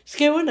i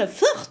Skåne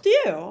 40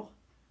 år?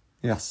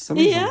 Jaså,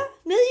 ja,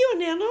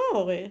 9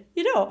 januari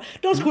idag.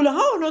 De skulle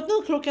ha något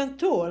nu klockan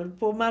 12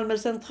 på Malmö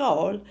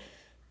central.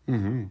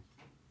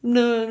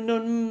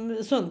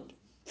 Någon sån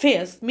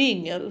fest,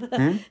 mingel.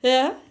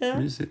 Ja.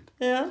 Mysigt.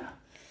 Ja.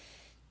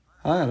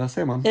 Ja, där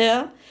ser man.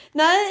 Ja.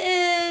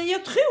 Nej,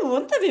 jag tror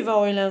inte vi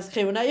var i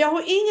Landskrona. Jag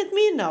har inget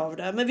minne av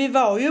det. Men vi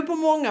var ju på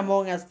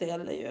många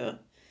ställen ju.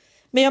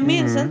 Men jag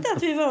minns inte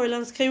att vi var i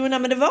Landskrona.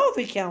 Men det var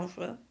vi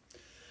kanske.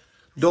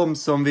 De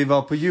som vi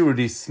var på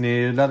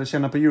Eurodisney, lärde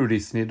känna på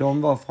Eurodisney,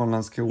 de var från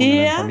Landskrona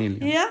med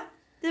familjen. Ja,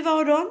 det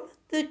var de.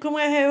 Det kommer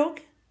jag ihåg.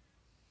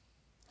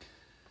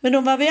 Men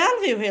de var vi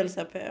aldrig och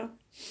hälsade på.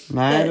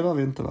 Nej, det var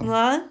vi inte va?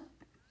 Nej.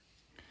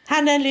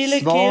 Han är en lille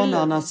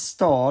Svanarnas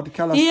stad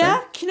kallas det. Ja,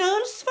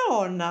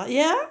 Knölsvanar.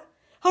 Ja.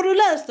 Har du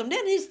läst om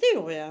den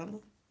historien?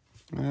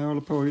 Jag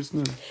håller på just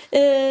nu.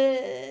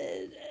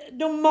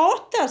 De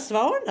matar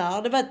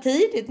svanar. Det var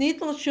tidigt,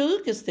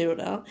 1920 stod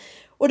det.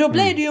 Och då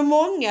blev det ju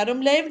många.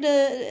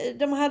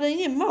 De hade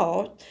ingen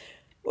mat.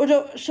 Och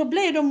så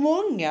blev de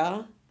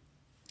många.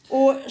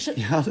 Och så,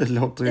 ja, det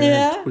låter ju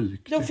helt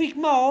sjukt. De fick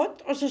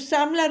mat och så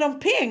samlade de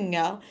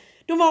pengar.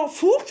 De har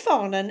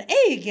fortfarande en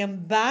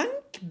egen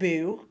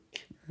bankbok.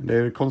 Det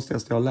är det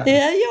konstigaste jag har läst.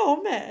 Ja,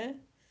 jag med.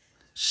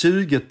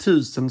 20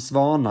 000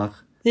 svanar.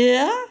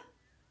 Ja.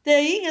 Det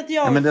är inget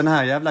jag... Ja, men den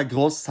här jävla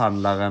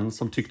grosshandlaren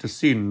som tyckte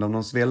synd om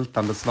de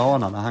svältande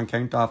svanarna, han kan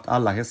ju inte ha haft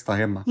alla hästar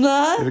hemma.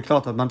 Nej. Det är väl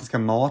klart att man inte ska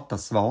mata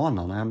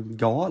svanarna, är han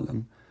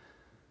galen?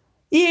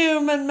 Jo,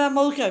 men man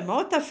brukar ju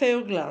mata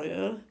fåglar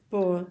ju.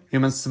 Jo,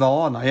 men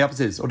svanar, ja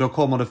precis. Och då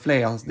kommer det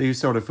fler, det är ju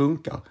så det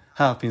funkar.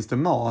 Här finns det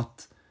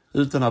mat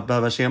utan att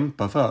behöva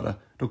kämpa för det.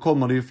 Då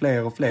kommer det ju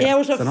fler och fler.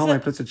 Ja, sen har man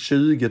ju plötsligt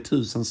 20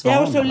 000 svanar.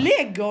 Ja, och så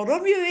lägger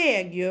de ju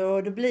ägg ju,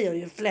 och det blir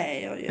ju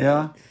fler ju.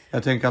 Ja,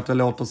 jag tänker att det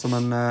låter som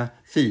en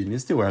fin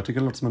historia. Jag tycker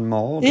det låter som en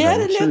mardröm. Ja,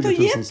 det låter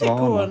 20 000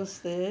 svanar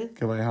jättekonstigt.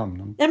 ska vara i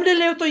hamnen. Ja, men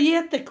det låter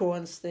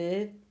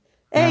jättekonstigt.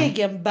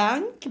 Egen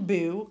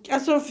bankbok.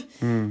 Alltså,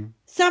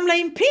 samla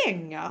in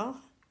pengar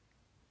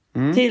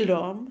till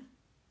dem.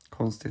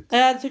 Konstigt.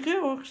 Ja, det tycker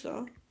jag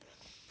också.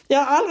 Jag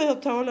har aldrig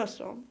hört talas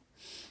om.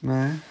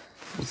 Nej.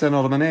 Och sen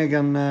har de en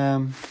egen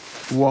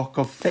Walk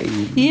of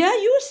Fame. Ja,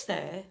 just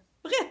det.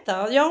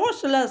 Berätta, jag har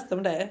också läst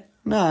om det.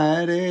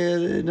 Nej, det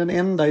är den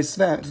enda i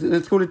Sverige. Det är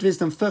troligtvis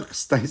den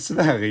första i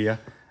Sverige.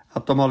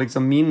 Att de har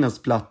liksom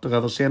minnesplattor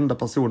över kända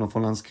personer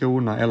från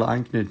Landskrona eller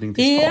anknytning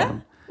till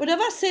staden. Och det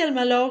var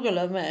Selma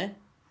Lagerlöf med.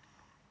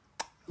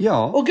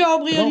 Ja. Och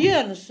Gabriel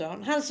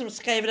Jönsson, han som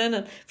skrev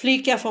den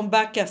Flicka från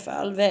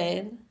Backafall,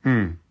 Ven.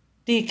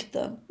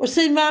 Dikten. Och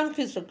Siw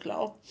Malmkvist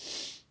såklart.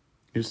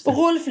 Just det. Och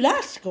Rolf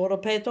Lassgård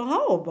och Peter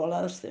Haber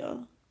läste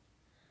jag.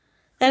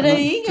 Ja, det är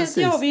inget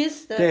precis. jag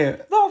visste.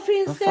 Var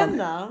finns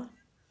denna?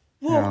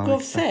 Walk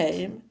of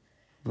Fame.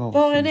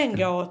 Var är den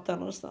gatan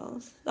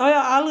någonstans? Det har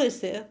jag aldrig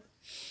sett.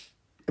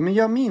 Men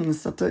jag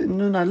minns att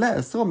nu när jag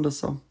läser om det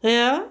så.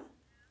 Ja.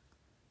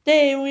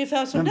 Det är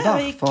ungefär som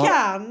där i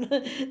Cannes.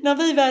 När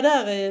vi var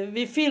där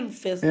vid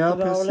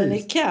filmfestivalen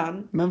i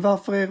Cannes. Men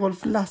varför är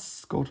Rolf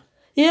Lassgård?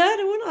 Ja,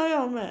 det undrar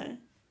jag med.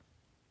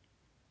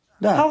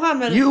 Där. Har han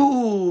väl...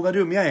 Jo, vad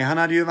dum jag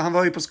är. Han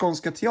var ju på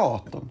Skånska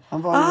teatern.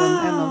 Han var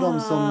en av dem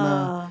som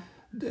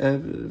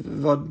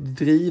var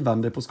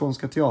drivande på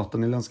Skånska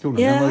teatern i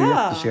Landskrona. Han var ju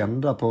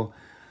jättekänd där på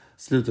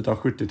slutet av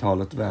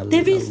 70-talet väl.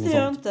 Det visste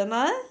jag inte,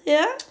 nej.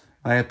 Ja.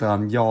 Vad heter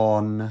han?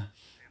 Jan...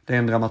 Det är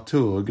en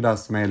dramaturg där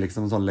som är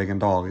liksom en sån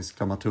legendarisk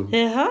dramaturg.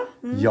 Jaha.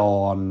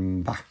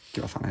 Jan Back,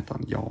 vad fan heter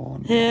han?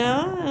 Jan.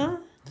 Ja.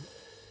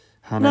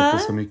 Han heter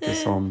så mycket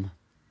som...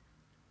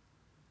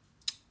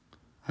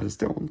 Nej, det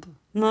står inte.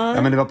 Nej.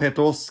 Ja, men det var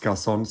Peter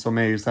Oskarsson som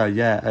är ju så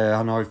här,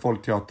 han har ju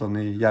Folkteatern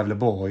i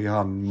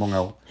Gävleborg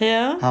många år.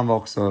 Ja. Han var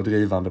också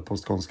drivande på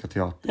Skånska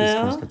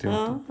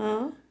teatern.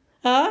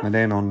 Ja. Men det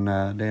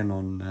är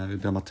någon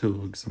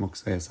dramaturg som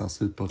också är så här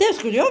super. Det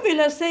skulle jag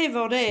vilja se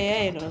var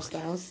det är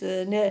någonstans.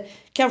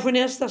 Kanske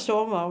nästa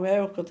sommar om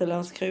jag åker till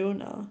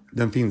Landskrona.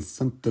 Den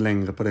finns inte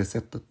längre på det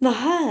sättet.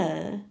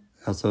 Nähä.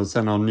 Alltså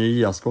sen har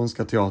nya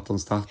Skånska teatern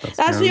startat.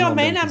 Alltså jag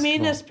menar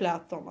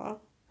minnesplattorna.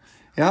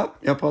 Ja,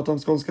 jag pratar om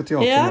Skånska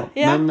teatern.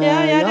 Ja,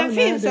 den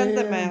finns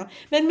inte mer.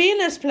 Men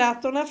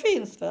minnesplattorna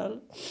finns väl?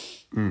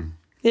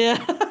 Ja.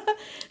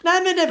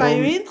 Nej, men det var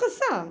ju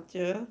intressant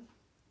ju.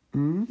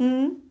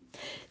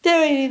 Det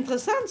var en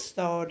intressant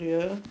stad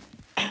ju.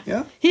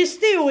 Ja.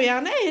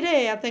 Historien är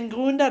det att den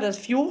grundades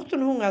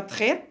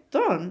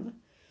 1413.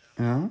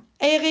 Ja.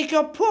 Erik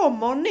av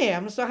Pommern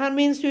nämns, och han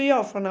minns ju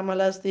jag från när man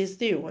läste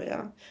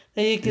historia.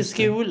 Jag gick i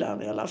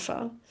skolan i alla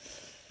fall.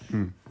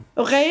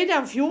 Och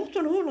redan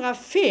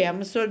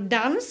 1405 så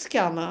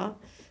danskarna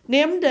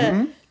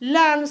nämnde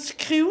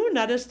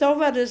Landskrona, det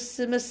stavades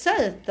med Z.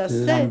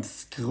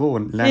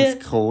 Landskrona.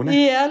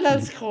 Ja,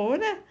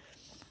 Landskrona.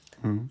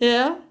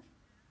 Ja.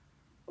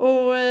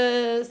 Och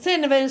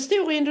sen var det en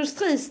stor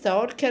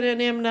industristad kan jag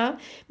nämna.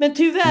 Men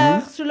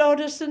tyvärr så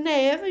lades det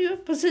ner ju,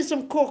 precis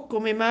som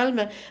Kockum i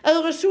Malmö.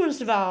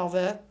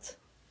 Öresundsvarvet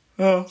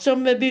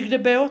som byggde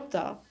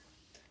båtar.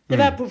 Det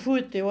var på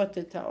 70- och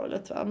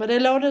 80-talet va. Men det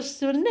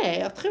lades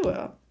ner tror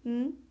jag.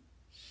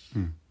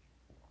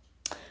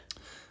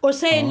 Och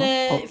sen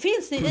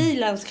finns det i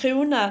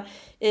Landskrona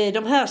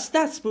de här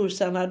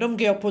stadsbussarna. De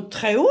går på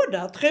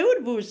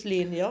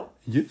trådbusslinjer.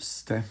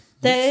 Just det.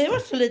 Det är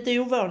också lite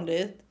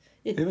ovanligt.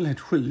 Det är väl helt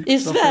sjukt. I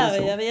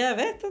Sverige, jag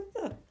vet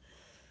inte.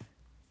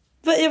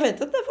 Jag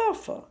vet inte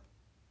varför.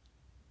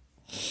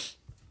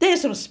 Det är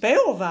som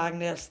spårvagn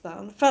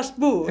nästan, fast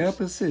buss. Ja,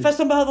 precis. Fast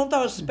de behöver inte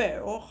ha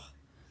spår.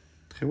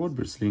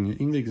 Trådbusslinje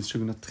invigdes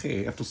 2003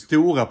 efter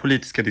stora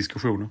politiska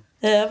diskussioner.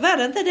 Var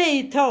det inte det i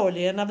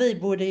Italien när vi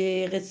bodde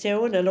i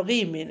Regione eller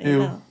Rimini?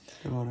 Jo,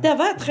 det var det. Där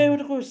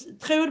var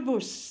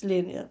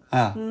trådbusslinjen.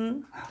 Ja.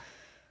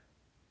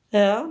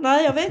 Ja,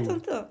 nej jag vet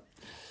inte.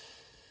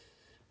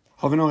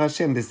 Har vi några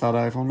kändisar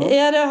därifrån då?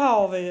 Ja, det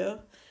har vi ju.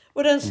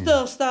 Och den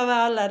största av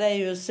alla det är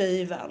ju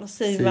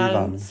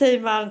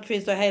Siw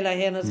Malmkvist och hela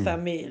hennes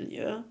familj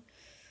ju.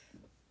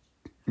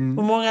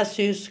 Och många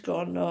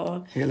syskon.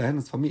 Och... Hela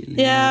hennes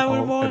familj? Ja,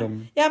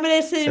 men det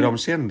är Siw. Är de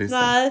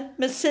kändisar? Nej,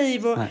 men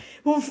Siw.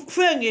 Hon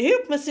sjöng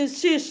ihop med sin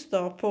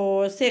syster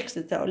på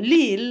 60-talet.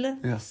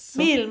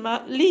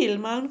 Lill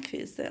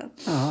Malmkvist.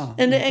 Ja. Aha,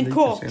 en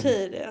kort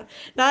tid. Ja.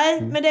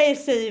 Nej, men det är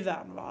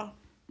Siwan va?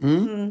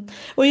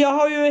 Och jag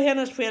har ju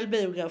hennes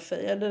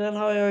självbiografi. Den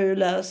har jag ju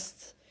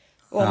läst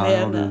om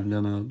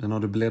henne. Den har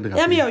du bläddrat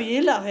Ja, men jag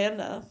gillar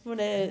henne. Hon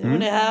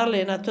är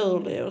härlig,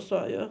 naturlig och så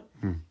ju.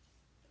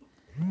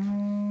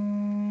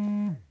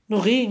 Nu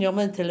ringer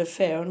min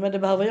telefon, men det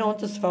behöver jag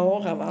inte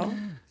svara, va?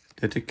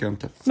 Det tycker jag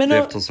inte. Men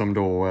eftersom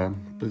då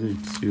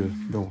bryts ju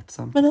vårt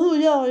samtal. Men hur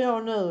gör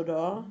jag nu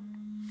då?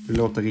 Du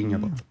låter ringa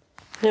bara.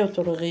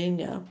 Låter du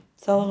ringa?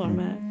 Sören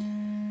med.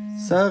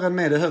 Sören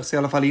med, det hörs i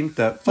alla fall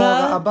inte.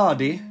 Farah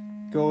Abadi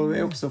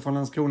är också från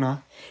Landskrona.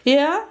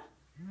 Ja,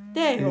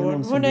 det är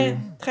hon. Hon är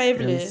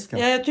trevlig. Älskar.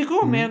 Ja, jag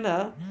tycker om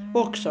henne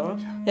också.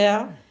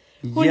 Ja.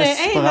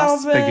 Jesper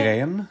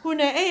Aspegren. Hon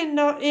är en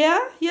av... Ja,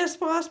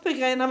 Jesper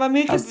Aspegren. Han var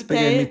mycket Aspegren på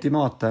tv. mitt i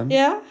maten.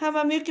 Ja, han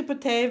var mycket på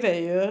tv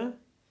ju.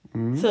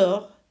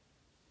 Förr.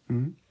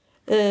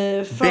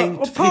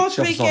 Och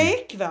Patrik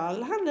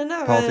Ekvall.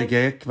 Patrik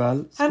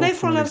Ekvall. Han är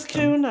från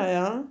Landskrona,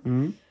 ja.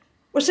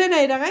 Och sen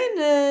är det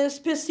en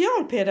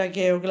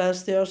specialpedagog,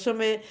 läste jag,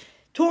 som är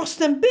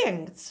Torsten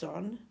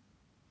Bengtsson.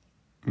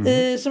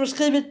 Som har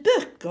skrivit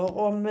böcker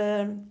om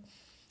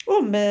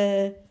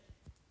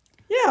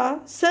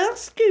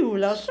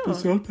särskola och så.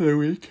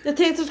 Specialpedagogik. Jag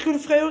tänkte att jag skulle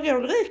fråga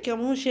Ulrika om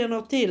hon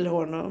känner till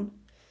honom.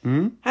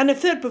 Han är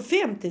född på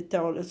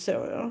 50-talet, så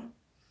jag.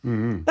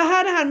 Vad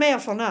hade han mer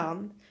för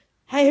namn?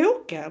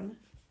 Håkan.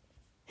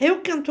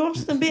 Håkan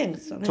Torsten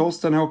Bengtsson.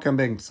 Torsten Håkan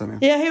Bengtsson,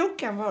 ja. Ja,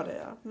 Håkan var det,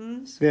 ja.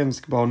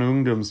 Svensk barn- och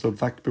ungdoms- och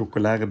fackbok-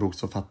 och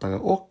läroboksförfattare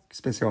och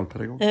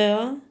specialpedagog.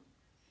 Ja,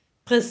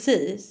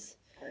 precis.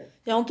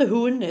 Jag har inte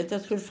hunnit.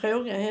 Jag skulle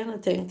fråga henne,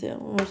 tänkte jag.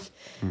 Hon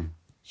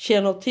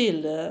känner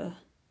till det.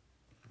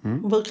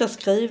 Hon brukar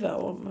skriva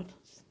om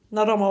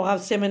när de har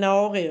haft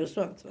seminarier och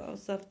sånt. Va?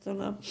 Så att,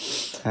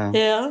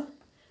 ja.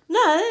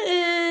 Nej,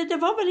 det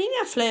var väl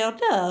inga fler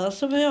där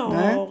som jag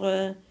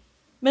har...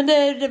 Men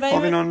det var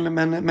har vi någon,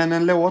 men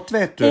en låt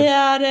vet du?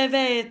 Ja, det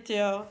vet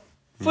jag.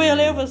 Får jag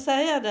lov att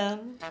säga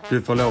den?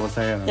 Du får lov att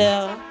säga den.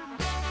 Ja.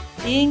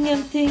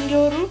 Ingenting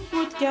går upp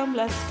mot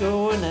gamla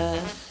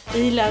Skåne.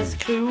 I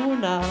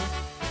Landskrona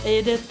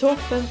är det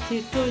toppen,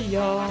 tycker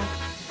jag.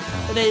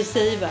 Och det är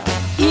Siva.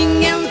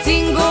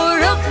 Ingenting går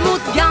upp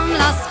mot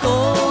gamla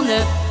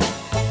Skåne.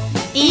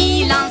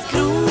 I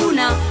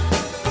Landskrona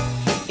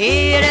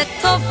är det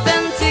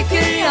toppen,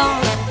 tycker jag.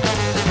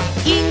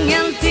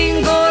 Ingenting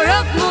går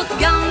upp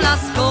mot gamla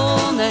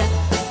Skåne.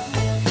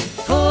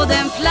 På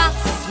den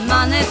plats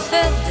man är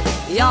född,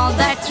 ja,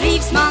 där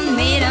trivs man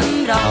mer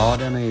än bra. Ja,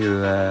 den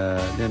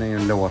är ju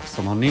en låt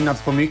som har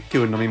nynnats på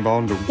mycket under min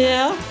barndom.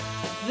 Ja,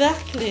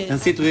 verkligen. Den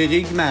sitter i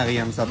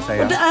ryggmärgen, så att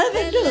säga. Och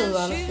även du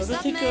alltså,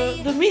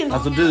 du minns...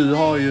 Alltså du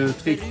har ju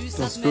tryckt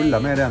oss fulla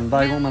med den.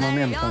 Varje gång man har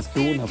nämnt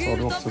Landskrona så har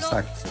du också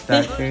sagt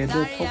där är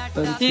det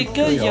toppen,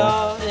 tycker jag.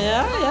 Ja.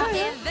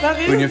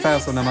 Ungefär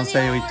som när man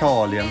säger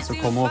Italien så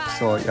kommer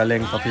också Jag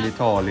längtar till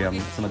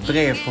Italien som ett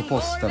brev på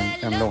posten,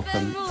 den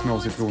låten Små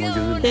citroner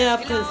gula. Ja,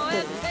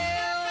 precis.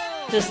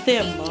 Det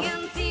stämmer.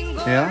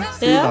 Ja,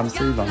 Sivan.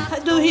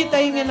 Du hittar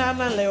ingen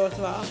annan låt,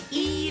 va?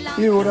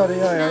 Jo, det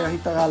gör jag. Jag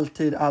hittar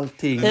alltid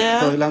allting.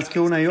 Ja. För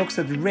Landskrona är ju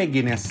också ett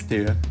reggae-näste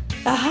ju.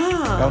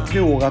 Aha. Jag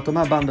tror att de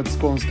här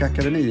bandet Skånska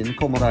Akademin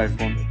kommer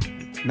därifrån.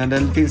 Men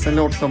det finns en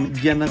låt som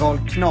General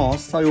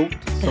Knas har gjort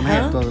som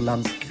heter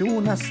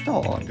Landskrona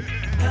stad.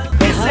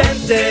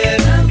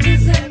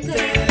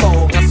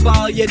 Bara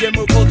Sverige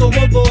demokrater och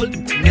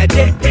våld när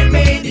det är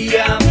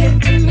media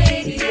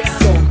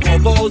som har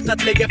valt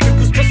att lägga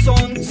fokus på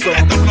sånt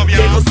som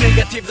ger oss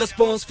negativ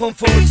respons från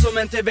folk som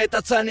inte vet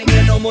att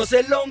sanningen om oss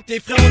är långt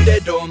ifrån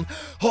det de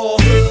har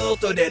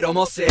hört och det de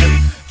har sett.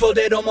 För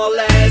det de har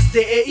läst,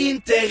 det är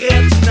inte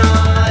rätt,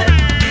 nej.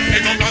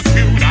 En gång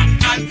Landskrona,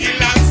 alltid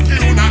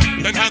Landskrona.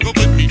 Den här går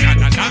ut till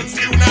alla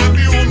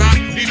Landskrona-borna.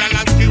 Lilla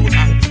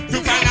Landskrona,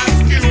 tuffa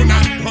Landskrona.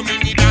 Kom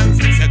in i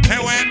dansen, sätt på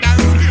en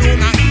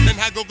Landskrona. Den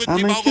här går ut till var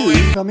och en.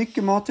 Det var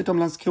mycket matigt om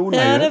Landskrona.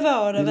 Ja, det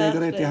var det. Vi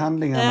lägger det till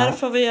handlingarna. Ja, det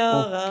får vi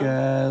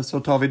göra. Och så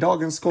tar vi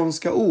dagens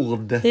skånska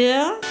ord.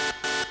 Ja,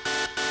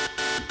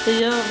 det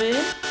gör vi.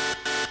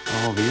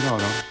 Vad har vi idag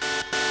då?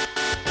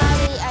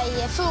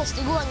 Det är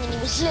första gången i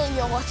mitt liv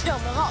jag har varit med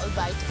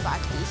rödbete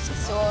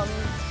faktiskt. Så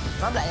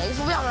man blir lite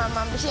förvånad när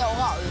man blir så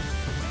röd.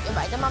 Jag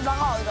vet att man blir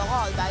röd och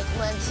rödbete,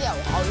 men inte så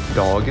röd.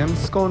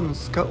 Dagens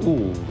skånska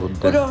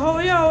ord. Och då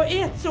har jag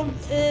ett som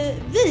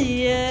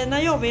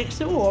när jag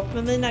växte upp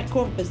med mina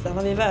kompisar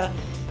när vi var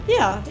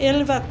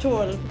 11,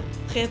 12,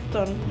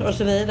 13 och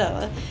så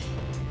vidare.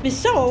 Vi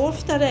sa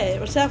ofta det,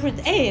 och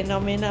särskilt en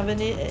av mina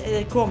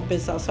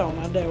kompisar sa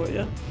man då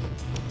ju.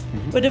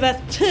 Och det var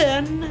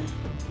tönn.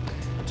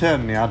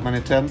 Tönn, ja, att man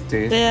är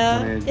töntig. Ja,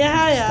 man är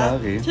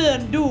störig.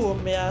 Tönn, dum,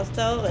 ja,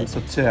 störig.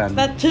 Så tönn.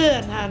 Vad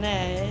tönn han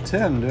är.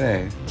 Tönn du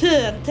är.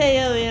 Tönn,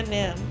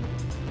 T-Ö-N-N.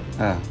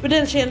 Ja. Och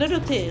den känner du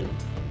till?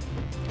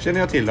 Känner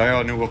jag till, det har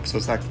jag nog också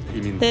sagt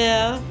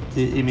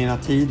i mina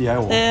tidiga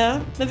år. Ja,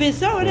 men vi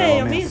sa det,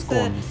 jag minns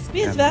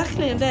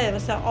verkligen det. Vi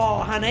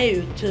sa, han är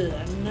ju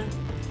tönn.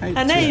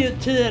 Han är ju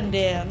tönn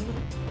den.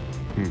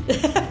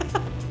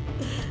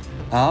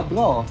 Ja,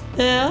 bra.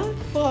 Ja,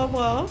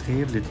 bra.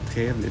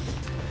 Trevligt.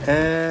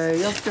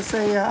 Jag ska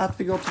säga att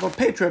vi går till vårt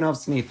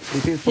Patreon-avsnitt.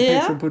 Vi finns på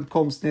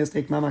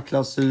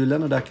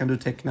patreon.com/mammaklausulen och där kan du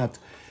teckna ett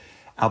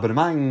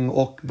abonnemang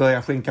och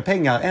börja skänka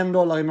pengar.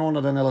 $1 i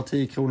månaden eller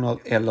 10 kronor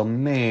eller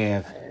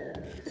mer.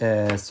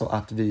 Så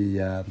att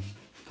vi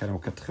kan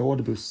åka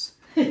trådbuss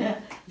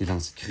i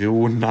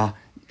Landskrona.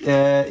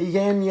 I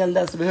gengäld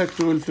läser vi högt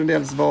för Ulf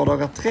Lundells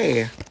vardagar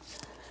 3.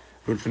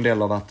 Ulf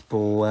Lundell har varit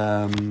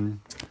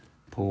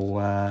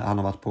han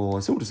har varit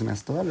på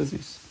solsemester alldeles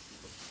nyss.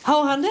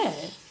 Har han det?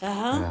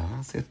 Jaha. Ja, jag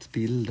har sett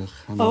bilder.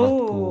 Han har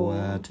varit på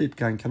typ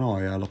Gran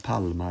Canaria eller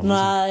Palma. Eller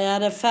Nej, ja,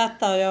 det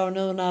fattar jag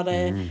nu när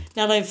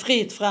det är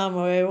fritt fram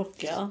och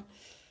åka.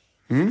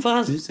 För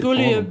han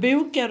skulle ju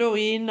boka då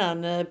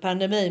innan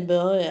pandemin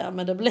började.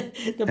 Men det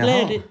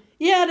blev det.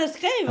 Ja, det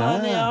skrev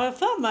han. Jag har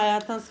för mig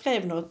att han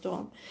skrev något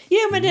om. Jo,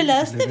 men det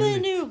läste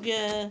vi nog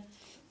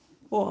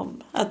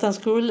om. Att han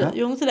skulle.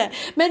 Jo, inte det.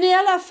 Men i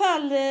alla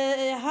fall,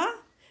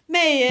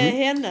 med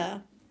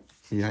henne.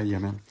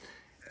 Jajamän.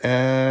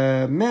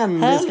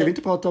 Men det ska vi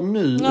inte prata om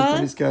nu.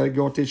 Utan vi ska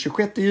gå till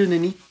 26 juni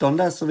 19.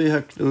 Där så vi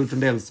högt Ulf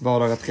Lundells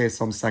vardagar 3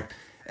 som sagt.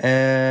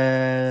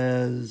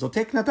 Så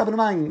teckna ett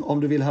abonnemang om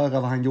du vill höra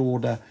vad han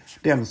gjorde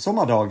den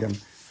sommardagen.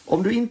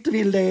 Om du inte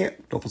vill det,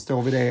 då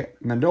förstår vi det.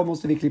 Men då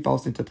måste vi klippa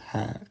avsnittet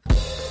här.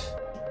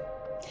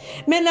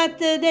 Men att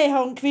det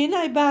har en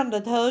kvinna i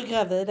bandet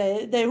höggravid.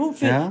 Det är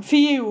hon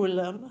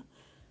fiolen.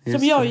 Just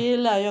som jag det.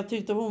 gillar. Jag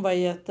tyckte hon var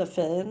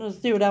jättefin. Hon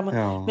stod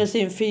där med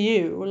sin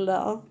fiol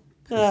där.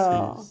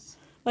 Ja,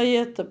 var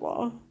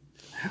jättebra.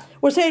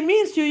 Och sen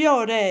minns ju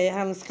jag det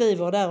han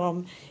skriver där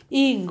om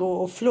Ingo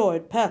och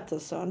Floyd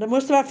Patterson. Det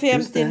måste vara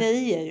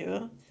 59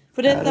 ju.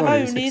 För detta var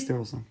ju 60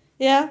 år sedan.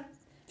 Ja,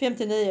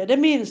 59. Det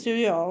minns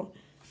ju jag.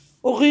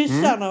 Och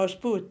ryssarna och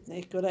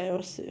Sputnik och det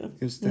också.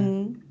 Just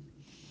det.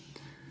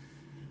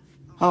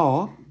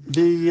 Ja,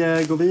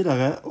 vi går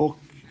vidare och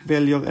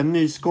väljer en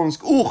ny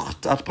skånsk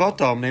ort att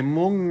prata om. Det är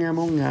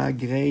många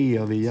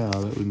grejer vi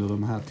gör under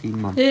de här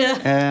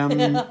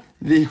timmarna.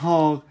 Vi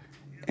har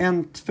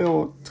 1,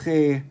 2,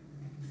 3,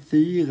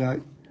 4.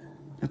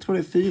 Jag tror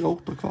det är 4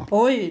 orter kvar.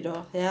 Oj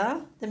då, ja.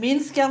 Det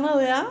minskar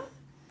nu,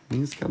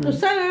 Minskar nu. Då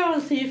säger jag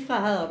en siffra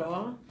här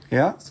då.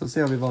 Ja, så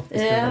ser vi vad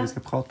vi ska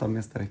prata om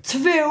nästa vecka. 2.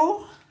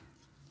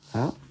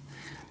 Ja.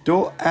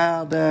 Då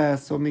är det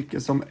så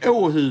mycket som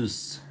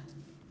Åhus.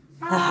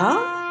 Jaha,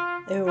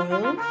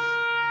 Åhus.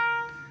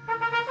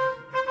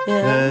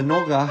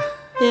 Norra.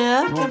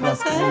 Ja, kan man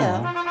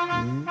säga.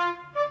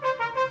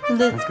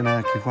 Ganska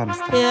nära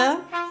Kristianstad. Ja,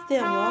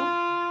 stämmer.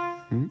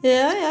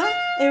 Ja,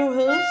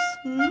 Åhus.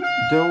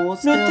 Då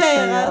ska jag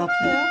säga att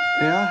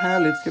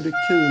härligt, ska bli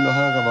kul att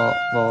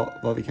höra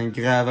vad vi kan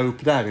gräva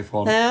upp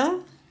därifrån. Ja.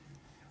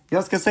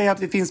 Jag ska säga att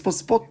vi finns på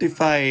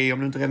Spotify. Om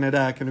du inte redan är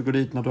där kan du gå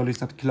dit när du har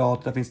lyssnat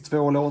klart. Det finns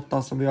 2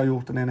 låtar som vi har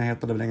gjort. Den ena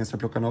heter Det var länge sedan jag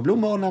plockade några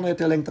blommor. Den andra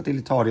heter Jag längtar till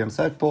Italien.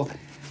 Sök på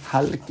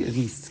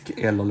Halkrisk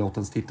eller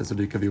låtens titel så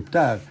dyker vi upp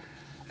där.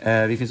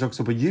 Vi finns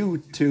också på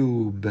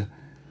YouTube.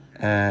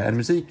 En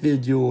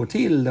musikvideo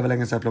till Det var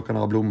länge sedan jag plockade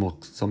några blommor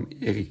som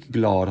Erik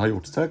Glad har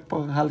gjort. Sök på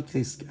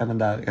Halkrisk även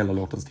där eller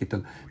låtens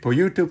titel. På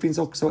YouTube finns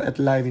också ett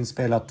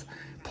liveinspelat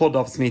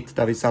poddavsnitt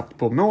där vi satt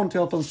på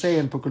Månteaterns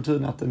scen på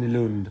Kulturnatten i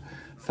Lund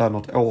för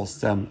något år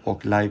sedan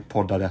och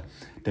livepoddade.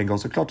 Den går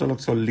såklart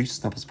också att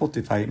lyssna på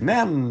Spotify,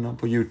 men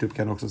på YouTube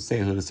kan du också se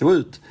hur det såg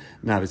ut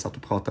när vi satt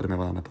och pratade med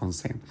varandra på en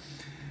scen.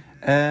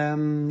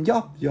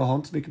 Jag har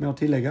inte så mycket mer att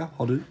tillägga.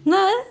 Har du?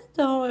 Nej,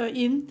 det har jag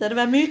inte. Det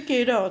var mycket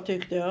idag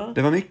tyckte jag.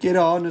 Det var mycket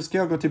idag. Nu ska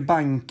jag gå till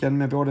banken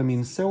med både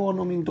min son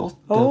och min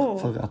dotter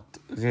för att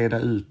reda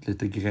ut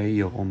lite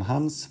grejer om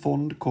hans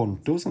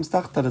fondkonto som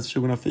startades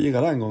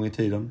 2004 en gång i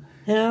tiden.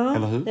 Ja.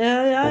 Eller hur?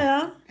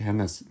 Ja. Och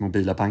hennes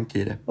mobila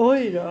bank-ID.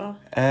 Oj då.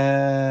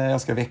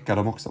 Jag ska väcka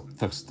dem också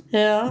först.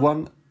 Ja.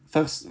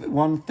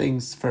 One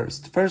things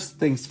first. First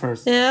things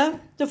first. Ja,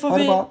 då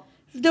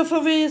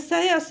får vi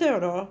säga så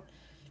då.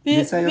 Vi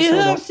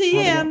hörs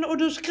igen och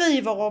du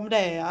skriver om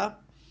det, ja.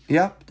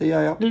 Ja, det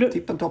gör jag.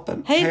 Tippen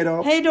toppen. Hej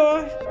då. Hej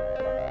då.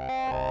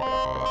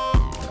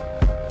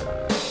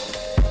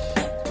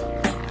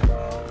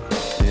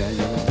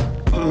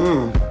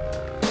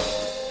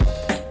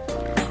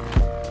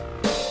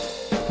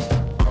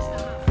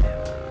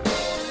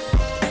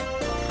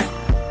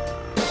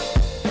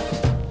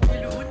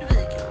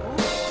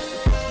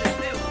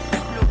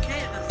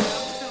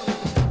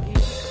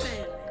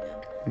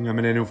 Ja,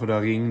 men det är nog för att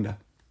jag ringde.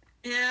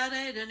 Ja,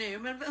 det är det nu.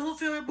 Men hur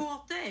får jag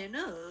bort det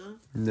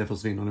nu? Det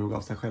försvinner nog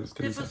av sig själv,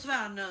 ska vi säga. Det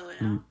försvann nu,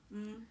 ja.